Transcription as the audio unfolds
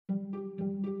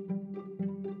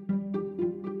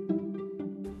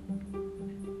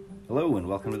Hello and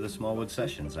welcome to the Smallwood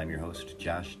Sessions. I'm your host,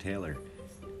 Josh Taylor.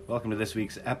 Welcome to this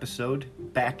week's episode,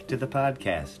 Back to the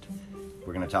Podcast.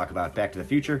 We're going to talk about Back to the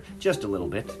Future just a little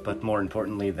bit, but more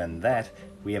importantly than that,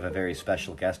 we have a very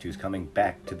special guest who's coming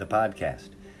back to the podcast.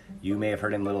 You may have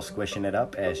heard him little squishing it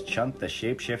up as Chunt the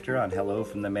Shapeshifter on Hello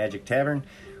from the Magic Tavern,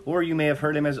 or you may have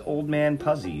heard him as Old Man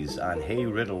Puzzies on Hey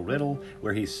Riddle Riddle,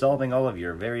 where he's solving all of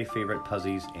your very favorite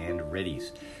puzzies and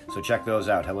riddies. So check those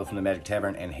out, Hello from the Magic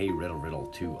Tavern and Hey Riddle Riddle,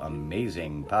 two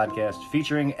amazing podcasts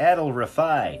featuring Adil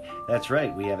Rafai. That's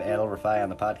right, we have Adil Rafai on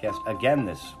the podcast again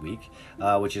this week,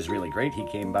 which is really great. He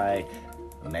came by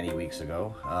many weeks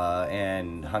ago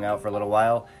and hung out for a little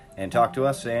while and talked to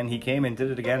us, and he came and did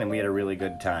it again, and we had a really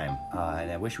good time.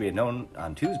 And I wish we had known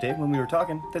on Tuesday when we were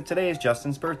talking that today is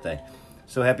Justin's birthday.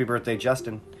 So happy birthday,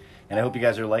 Justin. And I hope you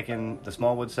guys are liking the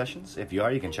Smallwood Sessions. If you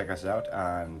are, you can check us out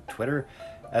on Twitter,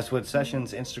 Swood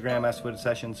Sessions, Instagram, Swood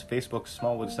Sessions, Facebook,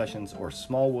 Smallwood Sessions, or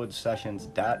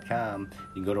smallwoodsessions.com.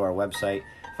 You can go to our website,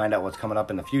 find out what's coming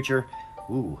up in the future,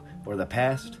 or the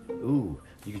past, You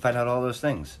can find out all those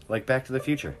things, like Back to the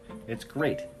Future. It's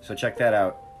great. So check that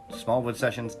out.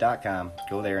 smallwoodsessions.com.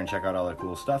 Go there and check out all the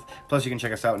cool stuff. Plus, you can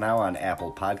check us out now on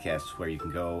Apple Podcasts, where you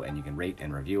can go and you can rate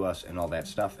and review us and all that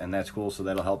stuff. And that's cool, so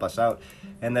that'll help us out.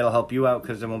 And that'll help you out,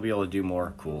 because then we'll be able to do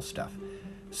more cool stuff.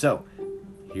 So,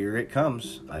 here it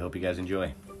comes. I hope you guys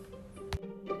enjoy.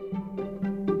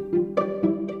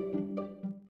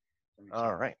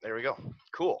 All right, there we go.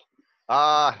 Cool.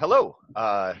 Hello.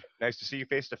 Nice to see you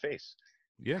face to face.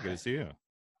 Yeah, good to see you.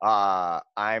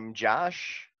 I'm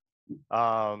Josh.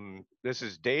 This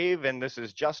is Dave, and this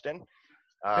is Justin.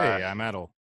 Hey, I'm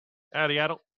Adel. Howdy,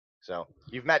 Adel. So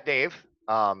you've met Dave.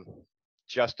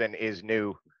 Justin is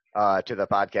new to the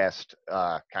podcast.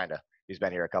 Kind of. He's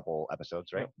been here a couple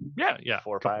episodes, right? Yeah.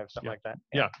 4 or 5, something like that.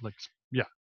 Yeah.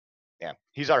 Yeah.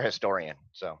 He's our historian.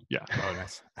 So. Yeah. Oh,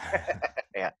 nice.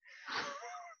 Yeah.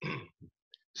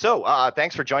 So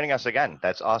thanks for joining us again.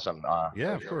 That's awesome.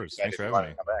 Yeah, of course. Thanks for having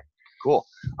me. Come back. Cool.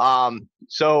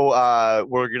 So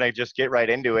we're gonna just get right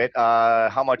into it.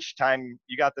 How much time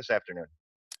you got this afternoon?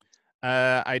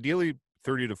 Ideally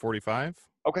 30 to 45.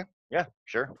 Okay. Yeah,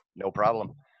 sure. No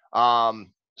problem.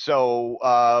 So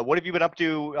what have you been up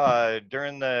to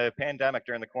during the pandemic,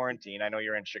 during the quarantine? I know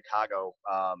you're in Chicago.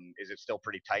 Is it still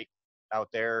pretty tight out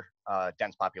there?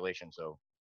 Dense population, so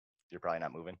you're probably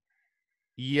not moving.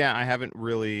 Yeah, I haven't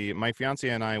really. My fiance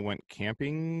and I went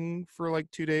camping for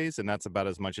like 2 days, and that's about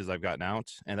as much as I've gotten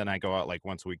out. And then I go out like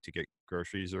once a week to get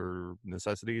groceries or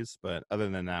necessities. But other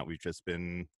than that, we've just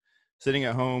been sitting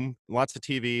at home, lots of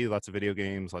TV, lots of video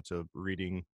games, lots of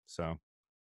reading. So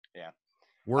yeah.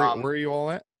 Where are you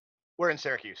all at? We're in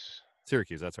Syracuse.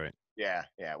 Syracuse, that's right. Yeah.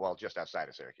 Well, just outside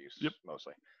of Syracuse, Yep.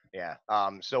 Mostly. Yeah.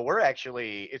 So we're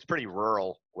actually, it's pretty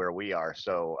rural where we are.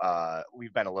 So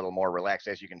we've been a little more relaxed.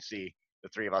 As you can see, the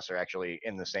three of us are actually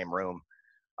in the same room.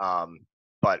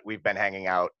 But we've been hanging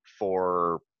out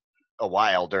for a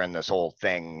while during this whole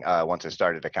thing. Once it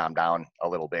started to calm down a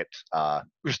little bit,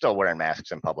 we're still wearing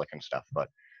masks in public and stuff, but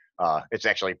it's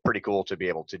actually pretty cool to be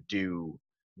able to do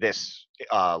this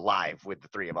live with the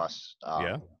three of us.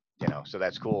 Yeah. So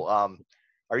that's cool.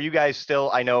 Are you guys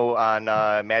still, I know on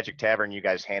Magic Tavern, you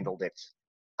guys handled it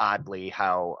oddly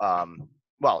how,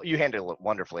 well, you handled it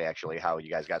wonderfully, actually, how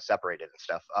you guys got separated and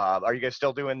stuff. Are you guys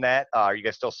still doing that? Are you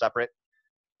guys still separate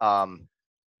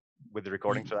with the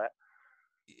recordings for that?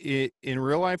 In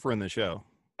real life or in the show?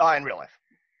 In real life.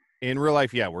 In real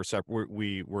life, yeah, we're separate.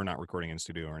 We're not recording in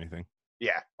studio or anything.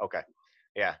 Yeah. Okay.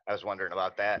 Yeah, I was wondering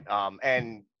about that.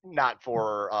 And not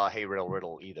for Hey Riddle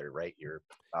Riddle either, right? You're.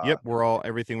 Yep,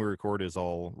 everything we record is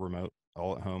all remote,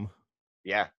 all at home.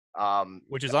 Yeah.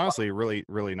 Which is honestly really,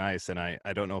 really nice. And I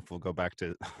don't know if we'll go back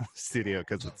to studio,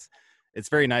 because it's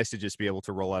very nice to just be able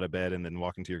to roll out of bed and then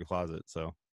walk into your closet.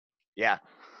 So. Yeah.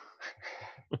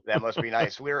 That must be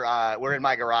nice. We're in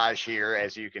my garage here,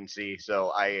 as you can see,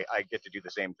 so I get to do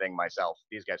the same thing myself.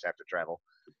 These guys have to travel.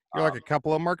 You're like a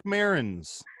couple of Mark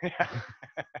Marons. Yeah.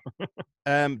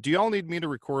 Do y'all need me to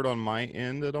record on my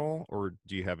end at all, or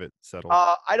do you have it settled?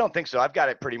 I don't think so. I've got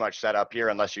it pretty much set up here,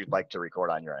 unless you'd like to record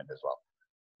on your end as well.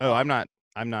 Oh, I'm not.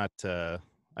 I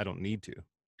don't need to.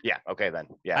 Yeah. Okay then.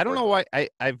 Yeah. I don't know why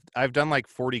I've done like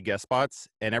 40 guest spots,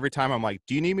 and every time I'm like,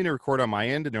 "Do you need me to record on my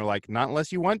end?" And they're like, "Not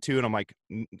unless you want to." And I'm like,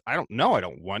 "I don't know. I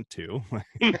don't want to."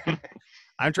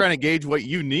 I'm trying to gauge what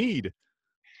you need.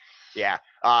 Yeah.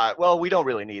 Well, we don't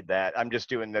really need that. I'm just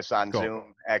doing this on Cool.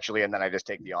 Zoom, actually, and then I just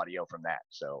take the audio from that.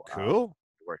 So Cool.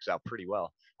 it works out pretty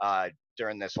well.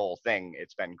 During this whole thing,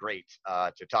 it's been great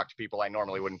to talk to people I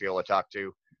normally wouldn't be able to talk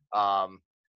to.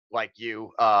 Like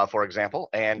you, for example,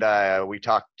 and we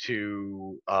talked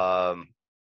to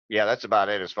Yeah, that's about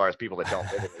it as far as people that don't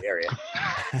live in the area.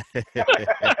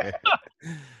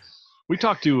 We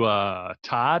talked to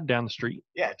Todd down the street.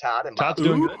 Yeah, Todd and Todd's Bob.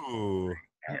 doing good. Ooh.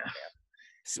 Yeah.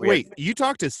 Wait, you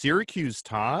talked to Syracuse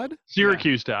Todd?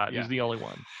 Syracuse Todd. Yeah. He's the only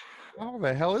one. How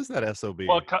the hell is that SOB?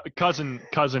 Well, cousin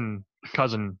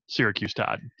Syracuse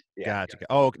Todd. Yeah. Gotcha.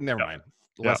 Oh, never Yeah. mind.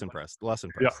 Less impressed. Less Yeah,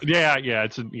 impressed. yeah.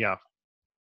 It's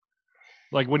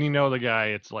like when you know the guy,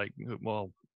 it's like,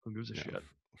 well, who gives a Yeah. shit?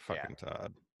 Fucking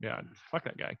Todd. Yeah, fuck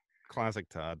that guy. Classic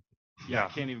Todd. Yeah, I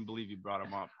can't even believe you brought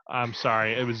him up. I'm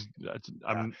sorry. It was.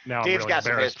 I'm now. Dave's I'm really got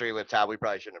some embarrassed. history with Todd. We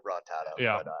probably shouldn't have brought Todd up.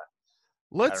 Yeah. But,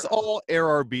 Let's don't know. all air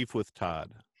our beef with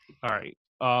Todd. All right.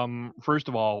 First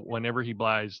of all, whenever he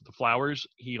buys the flowers,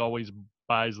 he always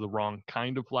buys the wrong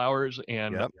kind of flowers,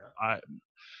 and Yep. I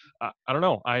don't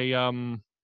know.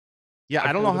 Yeah, I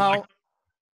I don't know told him, how. like-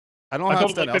 I don't know I how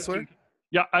told it's him done like elsewhere. 15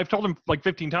 Yeah, I've told him like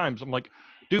 15 times. I'm like,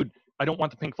 dude, I don't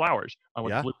want the pink flowers. I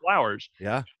want Yeah. the blue flowers.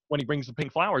 Yeah, When he brings the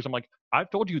pink flowers, I'm like, I've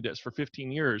told you this for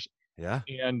 15 years, yeah.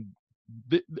 and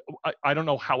I don't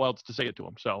know how else to say it to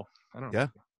him. So I don't know. Yeah.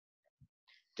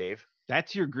 Dave.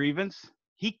 That's your grievance?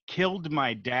 He killed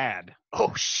my dad.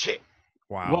 Oh shit.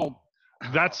 Wow. Well,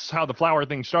 that's how the flower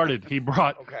thing started. He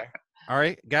brought. Okay. All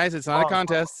right, guys, it's not a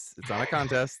contest. It's not a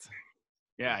contest.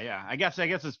 Yeah. I guess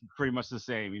it's pretty much the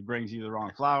same. He brings you the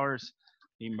wrong flowers.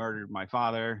 He murdered my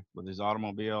father with his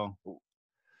automobile.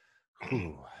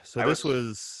 Ooh, so I this was-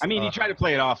 was. I mean, he tried to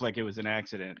play it off like it was an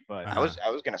accident, but I was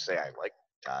gonna say I like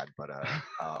Todd, but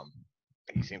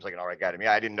he seems like an alright guy to me.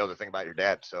 I didn't know the thing about your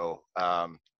dad, so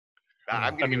I'm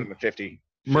gonna give him a 50%.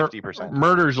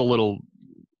 Murder's a little.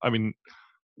 I mean,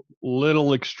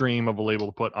 little extreme of a label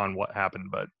to put on what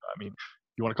happened, but I mean,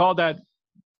 you want to call it that,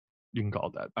 you can call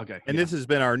it that. okay. And this has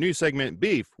been our new segment,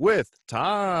 Beef with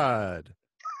Todd.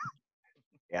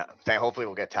 Yeah. Hopefully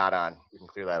we'll get Todd on. We can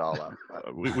clear that all up.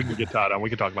 We can get Todd on. We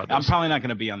can talk about I'm this. probably not going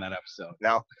to be on that episode.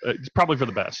 No. It's probably for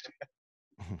the best.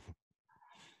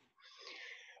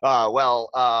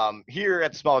 Here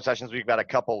at Small Sessions, we've got a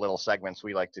couple little segments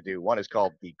we like to do. One is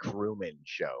called the Crewman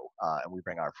Show, and we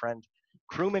bring our friend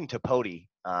Crewman Tapoti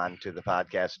on to the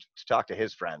podcast to talk to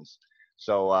his friends.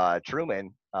 So,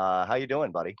 Truman, how you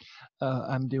doing, buddy?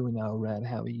 I'm doing all right.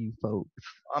 How are you folks?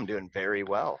 I'm doing very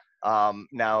well.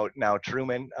 Now,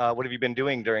 Truman, what have you been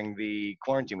doing during the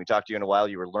quarantine? We talked to you in a while.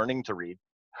 You were learning to read.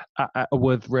 I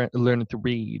was learning to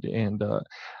read, and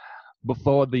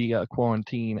before the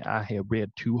quarantine, I had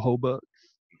read 2 whole books,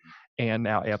 and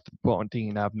now after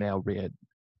quarantine, I've now read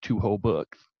 2 whole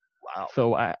books. Wow.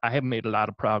 So I have made a lot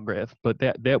of progress. But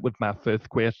that was my first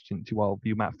question to all of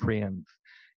you, my friends,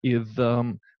 is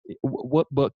what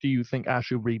book do you think I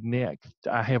should read next?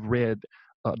 I have read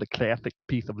the classic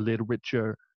piece of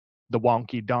literature, The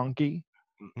Wonky Donkey,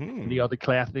 Mm. the other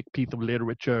classic piece of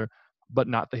literature, but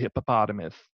not the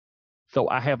hippopotamus. So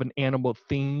I have an animal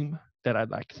theme that I'd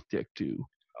like to stick to.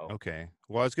 Okay.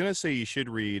 Well, I was gonna say you should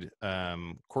read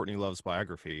Courtney Love's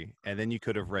biography, and then you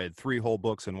could have read 3 whole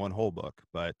books in 1 whole book.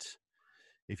 But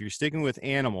if you're sticking with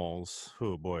animals,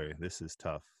 oh boy, this is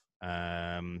tough.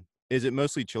 Is it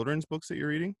mostly children's books that you're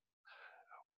reading?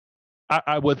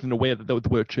 I wasn't aware that those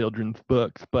were children's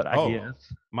books, but I Oh.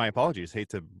 guess. My apologies. Hate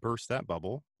to burst that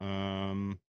bubble.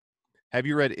 Have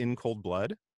you read In Cold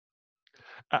Blood?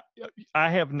 I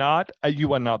have not.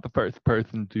 You are not the first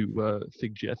person to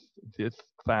suggest this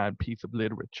fine piece of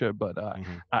literature, but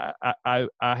Mhm.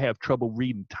 I have trouble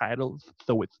reading titles,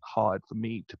 so it's hard for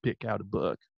me to pick out a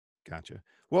book. Gotcha.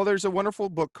 Well, there's a wonderful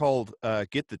book called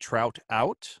Get the Trout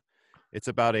Out. It's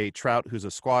about a trout who's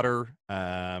a squatter.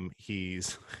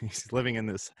 He's he's living in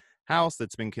this house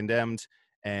that's been condemned,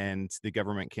 and the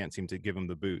government can't seem to give him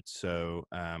the boot. So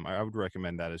I would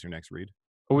recommend that as your next read.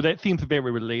 Oh, that seems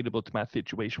very relatable to my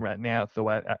situation right now, so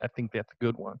I think that's a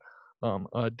good one.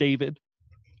 David?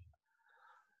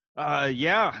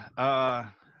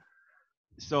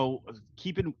 So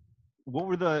keeping what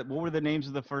were the names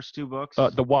of the first 2 books?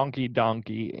 The Wonky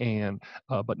Donkey and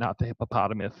but not the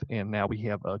hippopotamus, and now we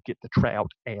have Get the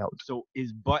Trout Out. So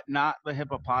is But Not the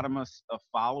Hippopotamus a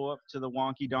follow-up to the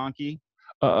Wonky Donkey?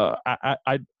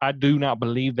 I do not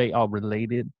believe they are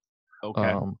related.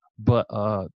 Okay. But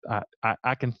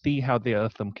I can see how there are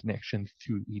some connections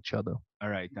to each other. All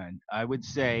right then. I would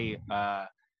say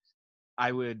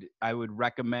I would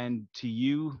recommend to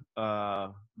you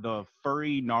the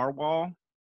Furry Narwhal.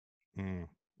 Mm.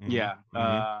 Yeah.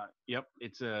 Mhm. Yep.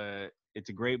 It's a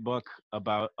great book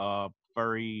about a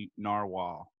furry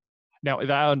narwhal. Now, as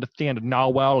I understand, a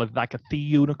narwhal is like a sea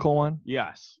unicorn.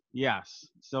 Yes.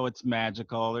 So it's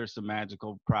magical. There's some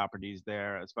magical properties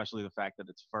there, especially the fact that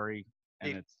it's furry,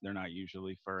 and they're not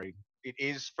usually furry. It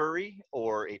is furry,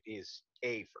 or it is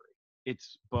a furry.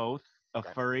 It's both a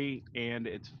Okay. furry and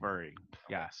it's furry.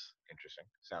 Yes. Interesting.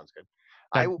 Sounds good.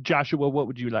 I Joshua, what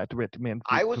would you like to recommend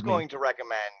I was for me? going to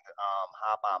recommend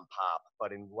Hop on Pop,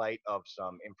 but in light of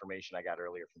some information I got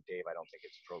earlier from Dave, I don't think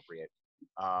it's appropriate.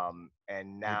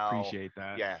 And I now, appreciate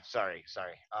that. yeah, sorry.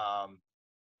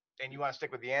 And you want to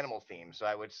stick with the animal theme, so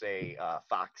I would say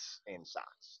Fox in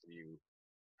Socks. Have you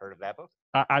heard of that book?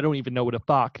 I don't even know what a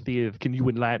fox is. Can you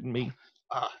enlighten me?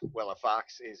 Well, a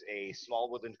fox is a small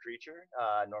woodland creature,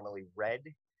 normally red,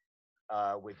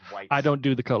 with white. I don't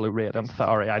do the color red. I'm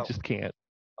sorry. I Oh. just can't.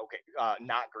 Okay,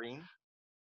 not green.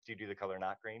 Do you do the color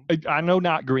not green? I know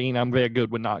not green. I'm very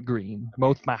good with not green.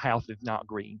 Most of my house is not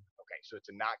green. Okay, so it's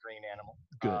a not green animal.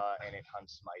 Good. And it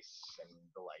hunts mice and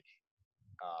the like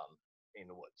in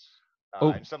the woods.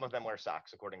 Oh. And some of them wear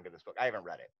socks, according to this book. I haven't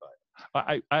read it,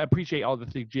 but I appreciate all the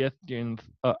suggestions.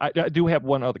 I do have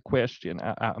one other question.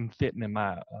 I'm sitting in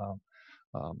my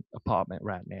apartment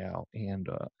right now, and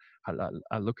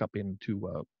I look up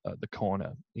into the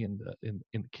corner in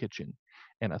the kitchen,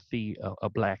 and I see a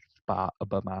black spot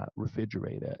above my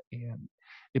refrigerator, and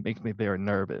it makes me very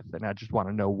nervous. And I just want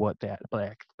to know what that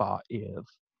black spot is.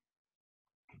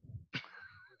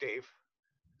 Dave.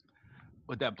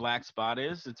 What that black spot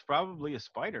is, it's probably a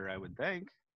spider, I would think.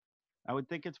 I would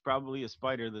think it's probably a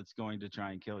spider that's going to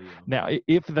try and kill you. Now,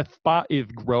 if the spot is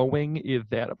growing, is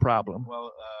that a problem?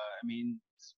 Well, I mean,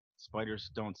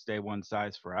 spiders don't stay one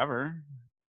size forever.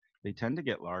 They tend to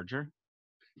get larger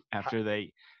after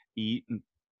they eat and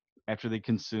after they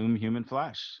consume human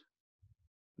flesh.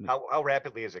 How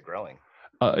rapidly is it growing?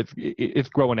 It's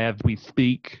growing as we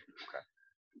speak. Okay.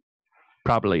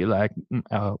 Probably like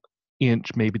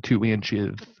inch, maybe 2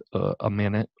 inches a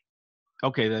minute.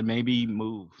 Okay, then maybe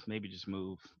move. Maybe just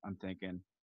move. I'm thinking.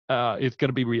 It's going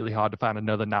to be really hard to find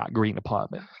another not green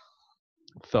apartment.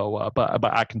 So, but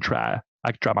I can try.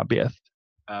 I can try my best.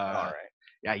 All right.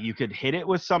 Yeah, you could hit it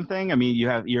with something. I mean,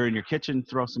 you're in your kitchen.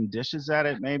 Throw some dishes at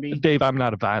it, maybe. Dave, I'm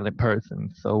not a violent person,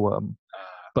 so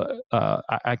but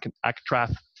I can try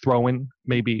throwing.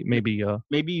 Maybe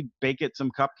bake it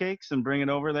some cupcakes and bring it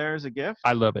over there as a gift.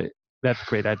 I love it. That's a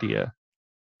great idea.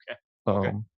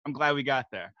 Okay. I'm glad we got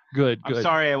there. Good. I'm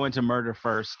sorry I went to murder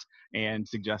first and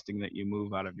suggesting that you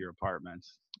move out of your apartment.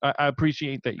 I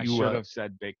appreciate that you should have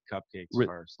said bake cupcakes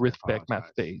first. Respect my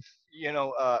space. You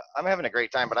know, I'm having a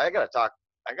great time, but I got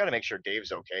to make sure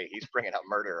Dave's okay. He's bringing up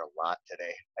murder a lot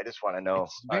today. I just want to know.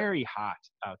 It's very hot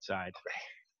outside.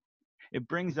 It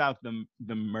brings out the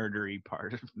murdery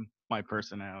part of my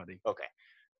personality. Okay.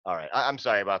 All right. I'm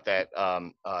sorry about that,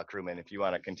 crewman. If you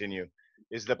want to continue,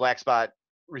 is the black spot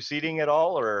receding at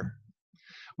all, or?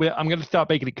 Well, I'm going to stop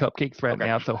making the cupcakes right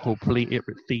now, so hopefully it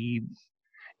recedes,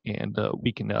 and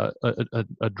we can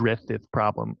address this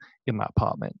problem in my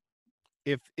apartment.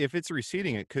 If it's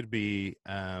receding, it could be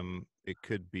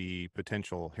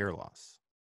potential hair loss.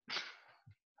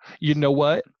 You know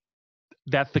what?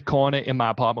 That's the corner in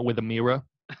my apartment with a mirror.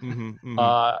 Mm-hmm.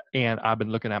 And I've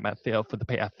been looking at myself for the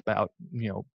past about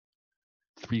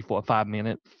 3, 4, 5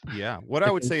 minutes. Yeah. What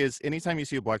I would say is anytime you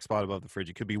see a black spot above the fridge,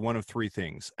 it could be one of 3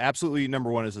 things. Absolutely,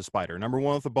 number 1 is a spider. Number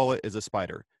 1 with a bullet is a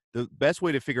spider. The best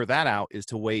way to figure that out is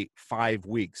to wait 5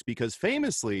 weeks, because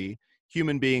famously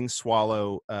human beings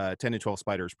swallow 10 to 12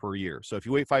 spiders per year. So if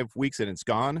you wait 5 weeks and it's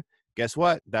gone, guess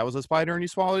what? That was a spider and you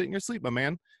swallowed it in your sleep, my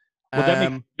man.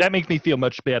 Well, that makes me feel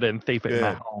much better and safer in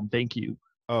my home. Thank you.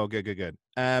 Oh, good.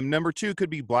 Number 2 could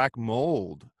be black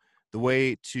mold. The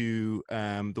way to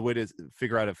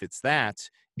figure out if it's that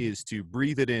is to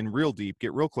breathe it in real deep,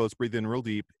 get real close, breathe in real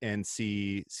deep, and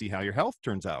see how your health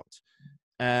turns out.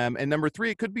 And number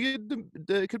 3, it could be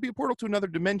a portal to another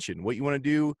dimension. What you want to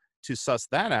do to suss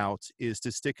that out is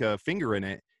to stick a finger in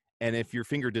it, and if your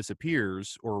finger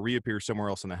disappears or reappears somewhere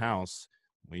else in the house,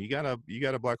 well, you got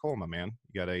a black hole, my man.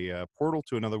 You got a portal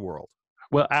to another world.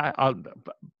 Well,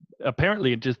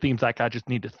 apparently it just seems like I just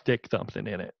need to stick something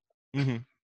in it. Mm-hmm.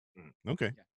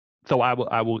 Okay. So I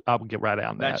will get right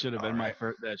on that. That should have been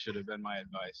that should have been my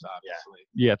advice, obviously.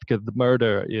 Yes, because the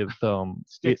murder is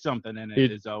stick something in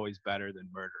it is always better than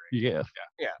murdering. Yes.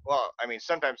 Yeah. Well, I mean,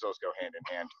 sometimes those go hand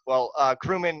in hand. Well,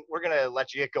 crewman, we're gonna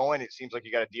let you get going. It seems like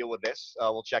you got to deal with this.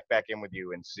 We'll check back in with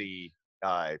you and see,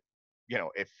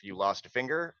 if you lost a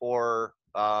finger or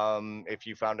if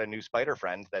you found a new spider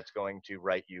friend that's going to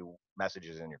write you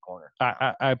messages in your corner.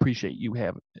 I appreciate you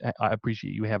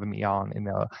having me on, and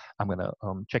I'm gonna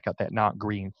check out that not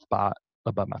green spot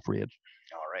above my fridge.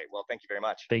 All right. Well, thank you very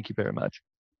much. Thank you very much.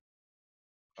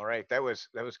 All right. That was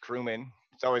crewman.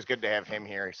 It's always good to have him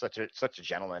here. He's such a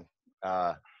gentleman.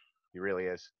 He really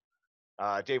is.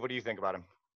 Dave, what do you think about him?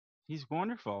 He's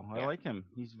wonderful. I like him.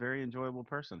 He's a very enjoyable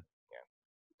person.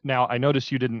 Now, I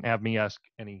noticed you didn't have me ask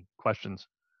any questions.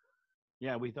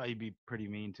 Yeah, we thought you'd be pretty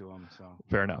mean to him. So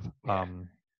Fair enough. Yeah.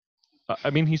 I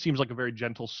mean, he seems like a very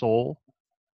gentle soul,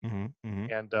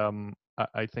 Mm-hmm. and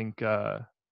I think I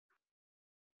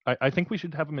think we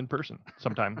should have him in person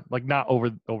sometime. Like not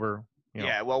over. You know.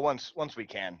 Yeah, well, once we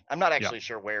can. I'm not actually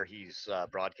sure where he's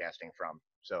broadcasting from.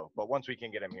 So, but once we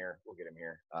can get him here, we'll get him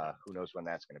here. Who knows when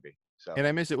that's going to be? So, And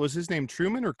I missed it. Was his name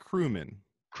Truman or Crewman?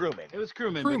 Crewman. it was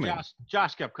Crewman, Truman. but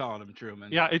Josh kept calling him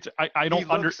Truman. Yeah, it's I He don't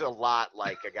looks a lot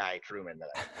like a guy Truman that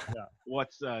I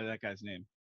What's that guy's name?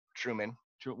 Truman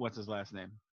What's his last name?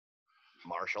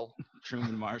 Marshall.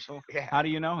 Truman Marshall. Yeah. How do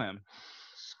you know him?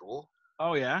 School.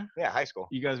 Oh yeah. Yeah, high school.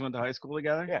 You guys went to high school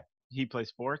together? Yeah. He play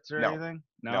sports or No. anything?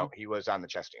 No, he was on the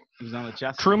chess team. He was on the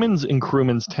chess. team? Trumans and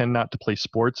crewmans tend not to play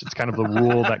sports. It's kind of the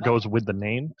rule that goes with the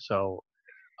name. So,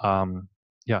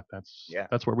 yeah,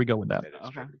 that's where we go with that. That is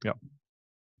Okay. true. Yep.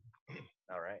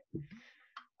 All right.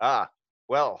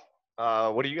 Well,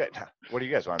 what do you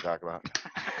guys want to talk about?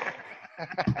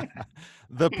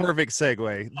 The perfect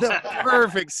segue. The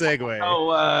perfect segue.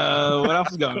 Oh, what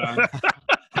else is going on?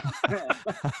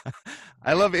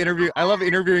 I love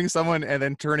interviewing someone and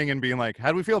then turning and being like,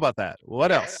 "How do we feel about that?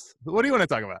 What else? What do you want to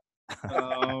talk about?"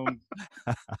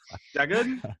 Is that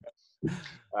good?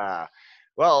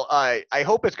 Well, I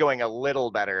hope it's going a little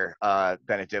better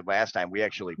than it did last time. We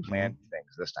actually planned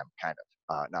things this time, kind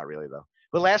of. Not really, though.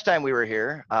 But last time we were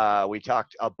here, we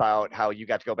talked about how you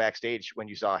got to go backstage when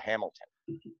you saw Hamilton.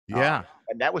 Yeah.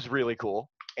 And that was really cool.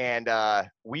 And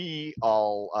we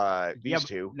all, these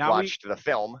two, now watched the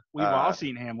film. We've all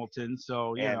seen Hamilton,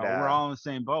 so you know we're all in the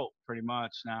same boat pretty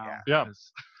much now. Yeah.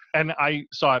 And I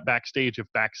saw it backstage. If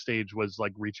backstage was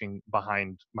like reaching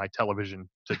behind my television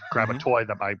to grab a toy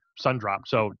that my son dropped,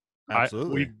 so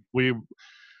Absolutely.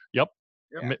 Yep.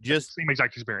 Just same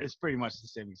exact experience. It's pretty much the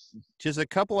same. Just a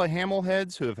couple of Hamill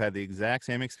heads who have had the exact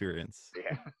same experience.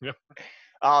 Yeah. Yep.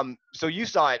 So you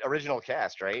saw it, original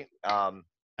cast, right?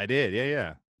 I did.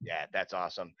 Yeah. Yeah, that's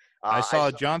awesome. I saw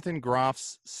Jonathan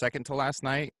Groff's second to last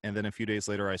night, and then a few days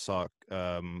later, I saw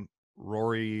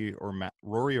Rory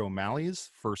O'Malley's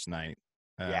first night.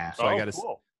 Yeah. So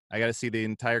cool. I got to see the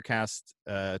entire cast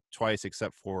twice,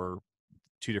 except for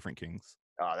two different Kings.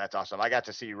 Oh, that's awesome. I got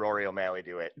to see Rory O'Malley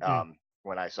do it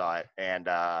when I saw it. And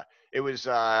it was,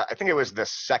 I think it was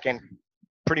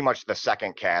pretty much the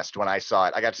second cast when I saw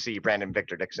it. I got to see Brandon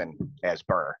Victor Dixon as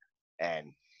Burr.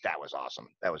 And that was awesome.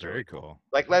 That was Very really cool.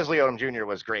 Like Leslie Odom Jr.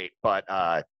 was great, but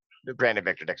Brandon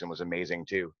Victor Dixon was amazing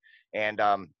too. And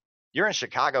you're in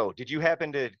Chicago. Did you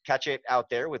happen to catch it out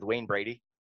there with Wayne Brady?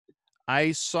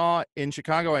 In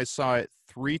Chicago, I saw it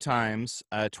 3 times.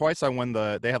 Twice I won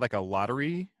they had like a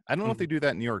lottery. I don't know if they do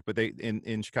that in New York, but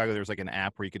in Chicago, there's like an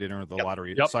app where you could enter the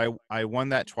lottery. Yep. So I won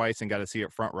that twice and got to see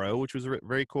it front row, which was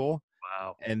very cool.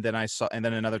 Wow. And then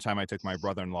another time I took my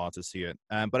brother-in-law to see it.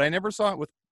 But I never saw it with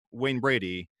Wayne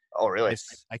Brady. Oh, really?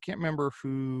 I can't remember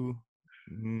who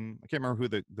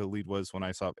the lead was when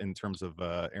I saw it in terms of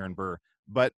Aaron Burr.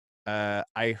 But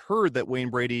I heard that Wayne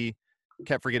Brady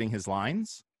kept forgetting his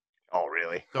lines. Oh,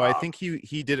 really? So I think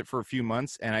he did it for a few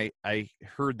months, and I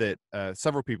heard that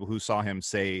several people who saw him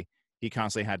say he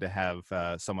constantly had to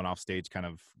have someone off stage kind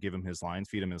of give him his lines,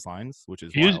 feed him his lines, which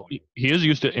is wild. He is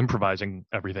used to improvising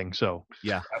everything, so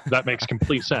yeah, that makes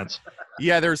complete sense.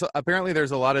 Yeah, there's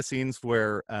a lot of scenes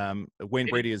where Wayne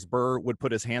Brady as Burr would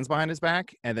put his hands behind his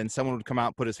back, and then someone would come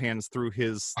out, put his hands through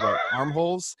his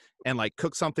armholes, and like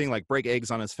cook something, like break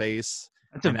eggs on his face.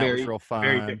 That's a very real fun.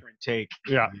 very different take.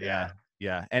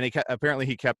 Yeah. And apparently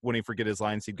he kept, when he forget his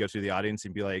lines, he'd go to the audience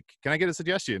and be like, "Can I get a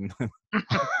suggestion?"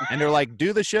 And they're like,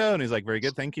 "Do the show." And he's like, "Very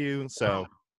good, thank you." So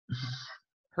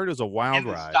heard it was a wild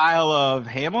ride. Style of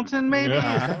Hamilton, maybe.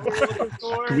 Yeah.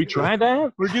 Can we try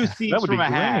that? Or do scenes That would from be a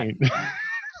hat. great.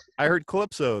 I heard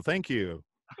Calypso. Thank you.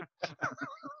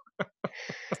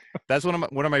 That's one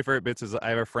of my favorite bits. Is I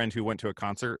have a friend who went to a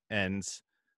concert, and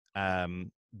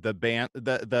the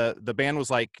band was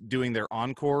like doing their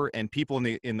encore, and people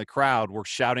in the crowd were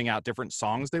shouting out different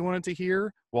songs they wanted to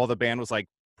hear while the band was like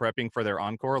prepping for their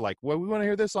encore. Like, well, we want to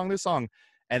hear this song,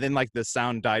 and then like the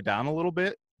sound died down a little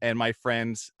bit, and my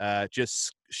friend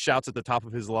just shouts at the top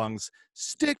of his lungs,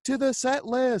 "Stick to the set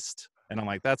list!" And I'm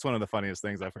like, that's one of the funniest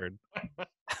things I've heard.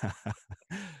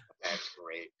 That's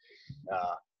great.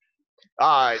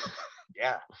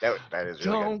 Yeah, that is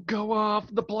really Don't go off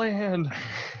the plan. good.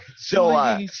 So,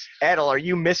 Please. Adel, are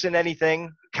you missing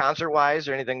anything concert-wise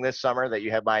or anything this summer that you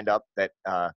had lined up that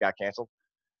got canceled?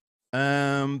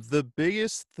 The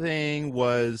biggest thing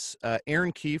was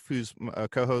Erin Keefe, who's a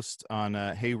co-host on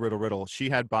Hey Riddle Riddle. She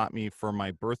had bought me for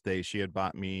my birthday. She had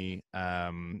bought me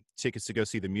tickets to go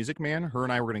see The Music Man. Her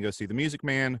and I were going to go see The Music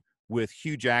Man with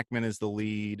Hugh Jackman as the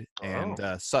lead and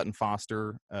Sutton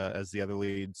Foster as the other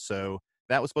lead. So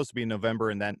that was supposed to be in November,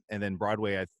 and then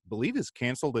Broadway, I believe, is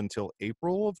canceled until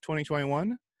April of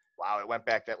 2021. Wow, it went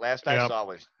back. That last I saw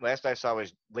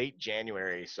was late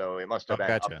January, so it must have been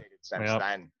updated since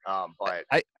then. But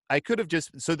I could have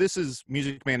just, so this is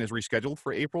Music Man is rescheduled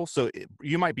for April, so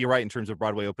you might be right in terms of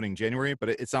Broadway opening January, but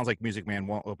it sounds like Music Man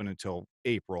won't open until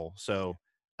April. So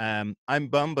I'm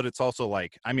bummed, but it's also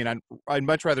like, I mean, I'd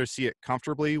much rather see it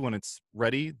comfortably when it's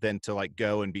ready than to like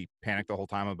go and be panicked the whole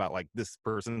time about like this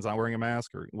person's not wearing a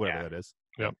mask or whatever that is.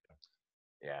 Yep.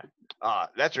 Yeah.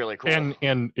 That's really cool.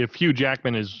 And if Hugh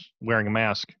Jackman is wearing a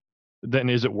mask, then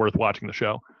is it worth watching the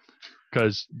show?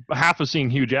 Because half of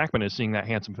seeing Hugh Jackman is seeing that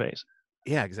handsome face.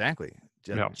 Yeah, exactly.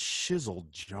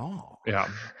 Chiseled jaw. Yeah.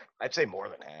 I'd say more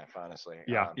than half, honestly.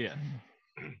 Yeah.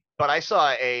 But I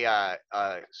saw a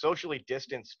socially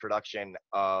distanced production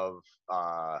of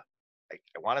I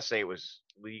want to say it was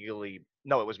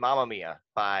it was Mamma Mia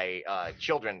by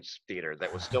Children's Theater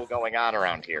that was still going on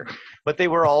around here, but they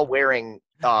were all wearing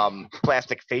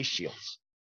plastic face shields.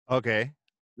 Okay.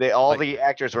 The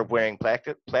actors were wearing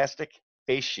plastic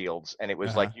face shields, and it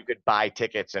was like you could buy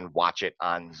tickets and watch it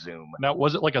on Zoom. Now,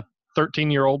 was it like a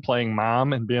 13-year-old playing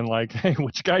mom and being like, hey,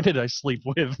 which guy did I sleep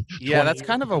with? Yeah, that's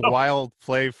kind of a wild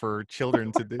play for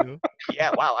children to do.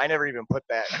 Yeah, wow, I never even put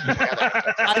that together.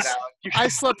 I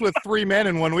slept with 3 men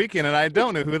in one weekend, and I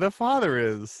don't know who the father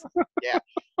is. Yeah.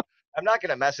 I'm not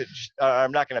going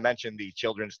to mention the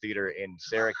Children's Theater in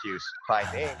Syracuse by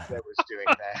name that was doing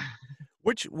that.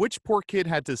 Which poor kid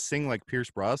had to sing like Pierce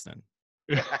Brosnan?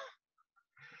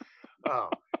 Oh,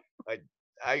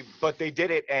 but they did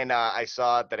it, and I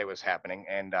saw that it was happening,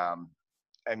 and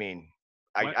I mean,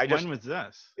 when was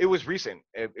this? It was recent.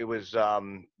 It was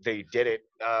they did it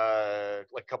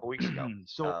like a couple weeks ago.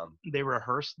 So they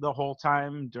rehearsed the whole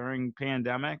time during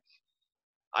pandemic.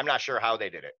 I'm not sure how they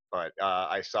did it, but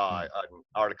I saw an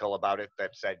article about it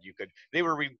that said they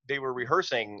were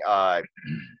rehearsing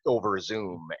over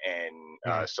Zoom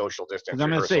and social distance. I'm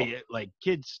gonna say, like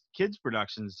kids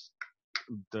productions,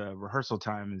 the rehearsal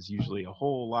time is usually a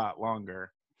whole lot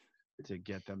longer to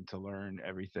get them to learn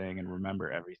everything and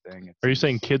remember everything. Are you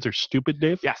saying kids are stupid,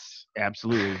 Dave? Yes,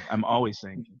 absolutely. I'm always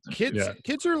saying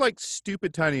kids are like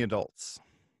stupid tiny adults.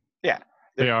 Yeah.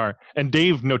 They are. And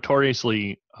Dave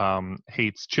notoriously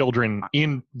hates children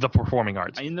in the performing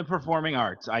arts. In the performing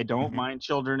arts. I don't mind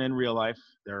children in real life.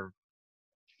 They're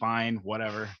fine,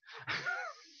 whatever.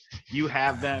 You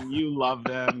have them. You love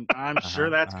them. I'm sure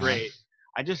that's great.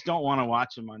 I just don't want to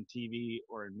watch them on TV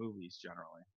or in movies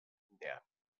generally. Yeah,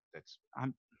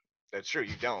 that's true.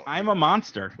 You don't. I'm a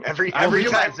monster. I'm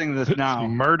realizing this now.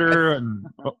 Murder and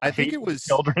I think it was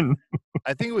children.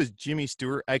 I think it was Jimmy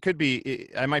Stewart. I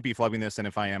might be flubbing this, and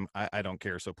if I am, I don't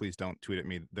care. So please don't tweet at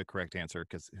me the correct answer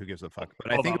because who gives a fuck?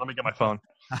 But Hold on, let me get my phone.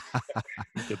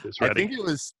 Get this ready. I think it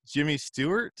was Jimmy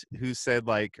Stewart who said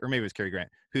or maybe it was Cary Grant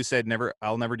who said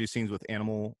I'll never do scenes with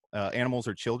animals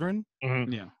or children.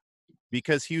 Mm-hmm. Yeah.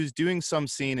 Because he was doing some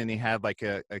scene and he had like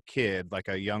a kid, like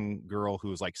a young girl who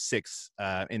was like 6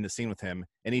 in the scene with him.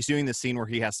 And he's doing the scene where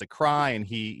he has to cry and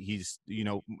he's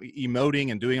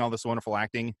emoting and doing all this wonderful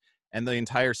acting. And the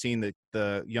entire scene that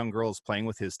the young girl is playing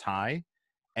with his tie.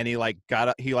 And he got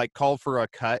up, he called for a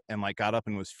cut and got up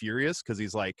and was furious because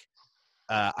he's like,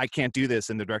 I can't do this.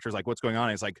 And the director's like, what's going on?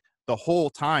 And he's like, the whole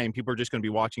time people are just going to be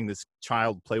watching this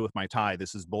child play with my tie.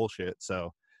 This is bullshit.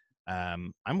 So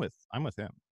I'm with him.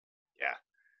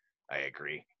 I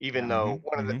agree. Even though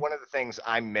one of the things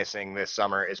I'm missing this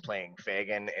summer is playing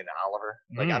Fagin in Oliver.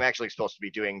 Like I'm actually supposed to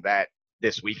be doing that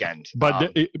this weekend.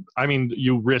 But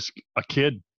you risk a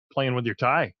kid playing with your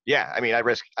tie. Yeah, I mean,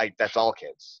 that's all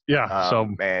kids. Yeah.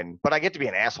 But I get to be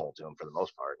an asshole to them for the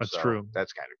most part. That's true.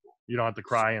 That's kind of cool. You don't have to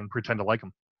cry and pretend to like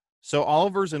them. So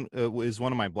Oliver's is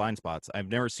one of my blind spots. I've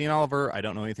never seen Oliver. I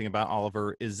don't know anything about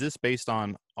Oliver. Is this based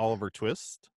on Oliver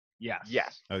Twist?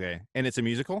 Yes. Okay, and it's a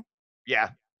musical.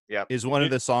 Yeah. Yeah. Is one of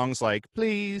the songs like,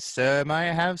 please, sir, may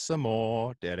I have some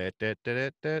more?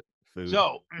 Food.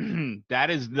 So that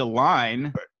is the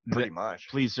line. Pretty much.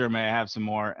 Please, sir, may I have some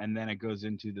more? And then it goes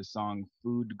into the song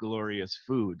Food, Glorious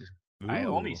Food. Ooh. I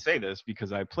only say this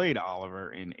because I played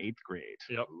Oliver in 8th grade.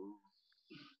 Yep.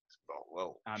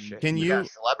 Well, can you? You're a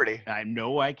celebrity. I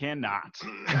know I cannot.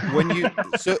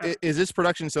 So is this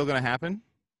production still going to happen?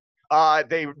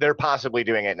 They're possibly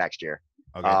doing it next year.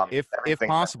 Okay. If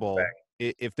possible,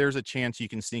 if there's a chance you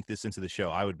can sneak this into the show,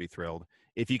 I would be thrilled.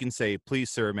 if you can say, "Please,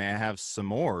 sir, may I have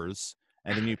s'mores?"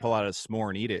 and then you pull out a s'more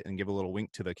and eat it and give a little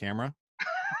wink to the camera.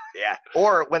 Yeah.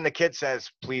 Or when the kid says,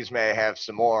 "Please, may I have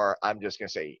some more?" I'm just gonna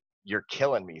say, "You're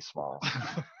killing me, Smalls."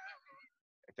 I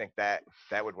think that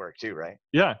would work too, right?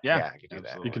 Yeah. I could do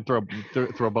absolutely. You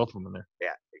can throw both of them in there, that.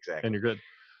 Yeah, exactly. and you're good.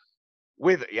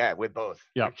 With both.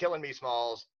 Yeah. You're killing me,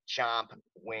 Smalls. Chomp,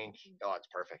 wink. Oh, it's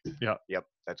perfect. Yeah. Yep,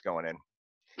 that's going in.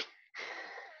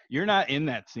 You're not in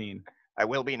that scene. I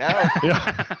will be now.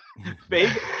 Yeah.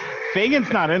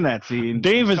 Fagan's not in that scene.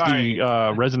 Dave is Sorry.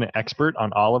 the resident expert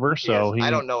on Oliver, so I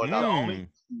don't know enough. Mm.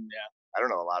 I don't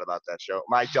know a lot about that show.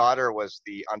 My daughter was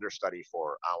the understudy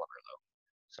for Oliver, though.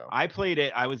 So I played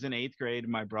it. I was in 8th grade.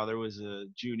 My brother was a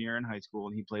junior in high school,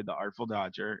 and he played the Artful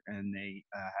Dodger. And they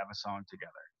have a song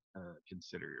together.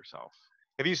 Consider yourself.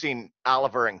 have you seen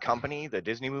Oliver and Company, the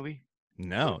Disney movie?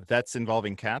 No, that's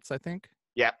involving cats, I think.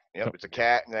 Yep. It's a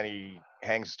cat, and then he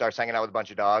starts hanging out with a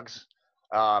bunch of dogs.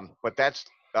 But that's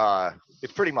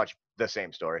it's pretty much the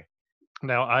same story.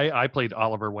 Now I played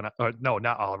Oliver no,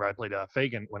 not Oliver. I played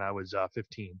Fagin when I was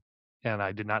 15, and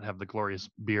I did not have the glorious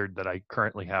beard that I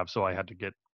currently have, so I had to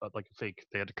get like a fake.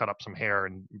 They had to cut up some hair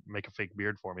and make a fake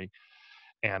beard for me.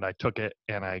 And I took it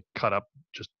and I cut up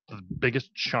just the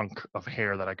biggest chunk of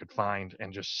hair that I could find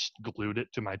and just glued it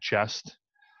to my chest.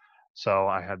 So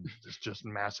I had this just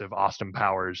massive Austin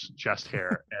Powers chest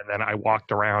hair. And then I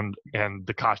walked around and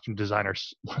the costume designer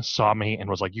saw me and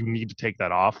was like, "You need to take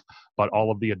that off." But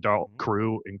all of the adult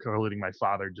crew, including my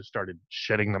father, just started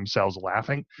shitting themselves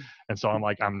laughing. And so I'm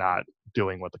like, I'm not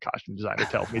doing what the costume designer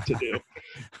tells me to do.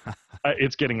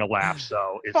 It's getting a laugh,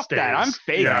 so it Fuck stays. that. I'm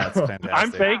Fagin. Yeah, that's fantastic.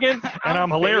 I'm Fagin, and I'm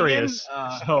hilarious.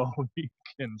 Fagin, So we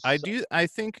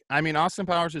can. I mean, Austin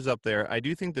Powers is up there. I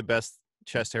do think the best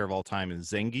chest hair of all time is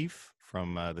Zangief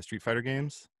from the Street Fighter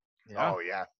games. Yeah. Oh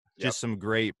yeah. Just some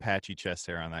great patchy chest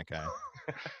hair on that guy.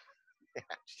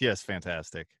 Yes,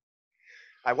 fantastic.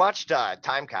 I watched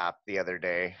Time Cop the other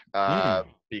day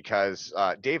because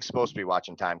Dave's supposed to be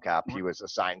watching Time Cop. He was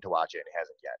assigned to watch it and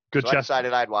hasn't yet. Good so chest. I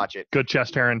decided I'd watch it. Good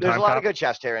chest hair in There's Time a lot Cop. of good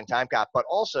chest hair in Time Cop, but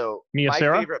also Mia my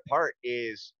Sara? favorite part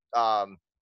is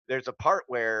there's a part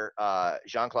where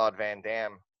Jean-Claude Van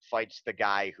Damme fights the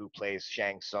guy who plays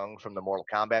Shang Tsung from the Mortal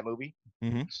Kombat movie.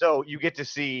 Mhm. So you get to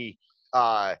see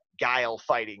Guile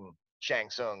fighting Shang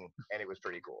Tsung, and it was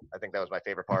pretty cool. I think that was my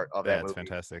favorite part of that That's movie.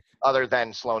 fantastic. Other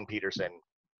than Sloane Peterson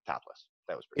topless.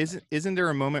 That was pretty nice. Isn't there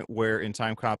a moment where in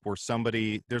Time Cop where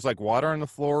there's like water on the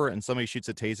floor and somebody shoots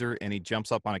a taser and he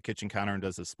jumps up on a kitchen counter and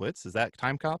does the splits? Is that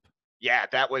Time Cop? Yeah,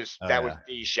 that was Oh, was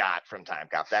the shot from Time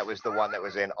Cop. That was the one that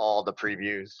was in all the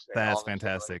previews. and That's all the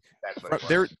fantastic. That's what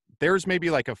it was. There's maybe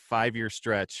like a 5-year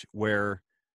stretch where,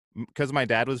 because my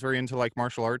dad was very into like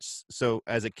martial arts, so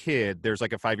as a kid, there's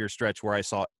like a 5-year stretch where I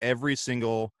saw every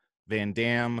single Van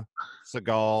Damme,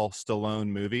 Seagal, Stallone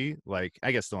movie. Like,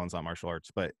 I guess Stallone's not martial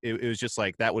arts, but it was just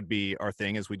like that would be our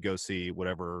thing as we'd go see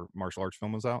whatever martial arts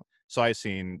film was out. So I've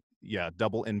seen,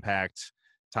 Double Impact,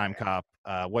 Time Cop.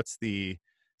 What's the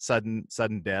sudden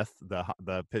death?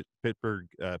 The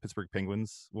Pittsburgh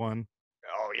Penguins one.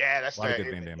 Oh yeah, that's A lot of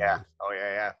good Van Damme yeah. movies. Oh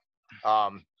yeah.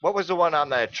 What was the one on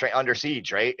the Under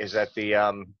Siege? Right? Is that the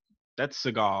That's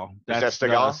Seagal. that That's Seagal?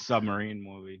 the submarine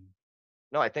movie.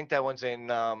 No, I think that one's in.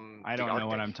 I don't know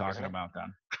what I'm talking about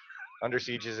then. Under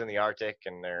Siege is in the Arctic,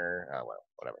 and they're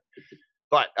whatever.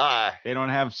 But They don't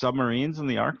have submarines in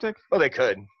the Arctic? well, they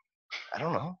could. I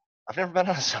don't know. I've never been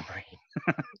on a submarine.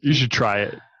 You should try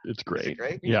it. It's Is great. it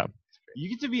great? Yeah, You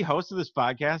get to be host of this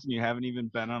podcast and you haven't even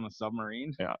been on a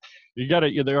submarine? you got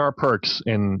to. There are perks,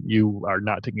 and you are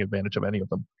not taking advantage of any of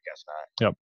them. I guess not.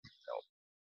 Yep. Nope.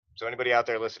 So anybody out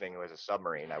there listening who has a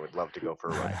submarine, I would love to go for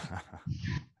a ride.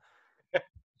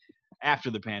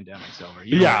 After the pandemic's over.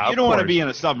 Yeah, You of don't want to course. be in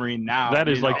a submarine now. That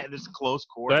is you know, like- this close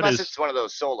quarters. That Unless is- it's one of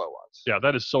those solo ones. Yeah,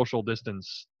 that is social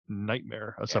distance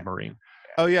nightmare. A submarine.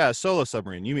 Oh yeah, a solo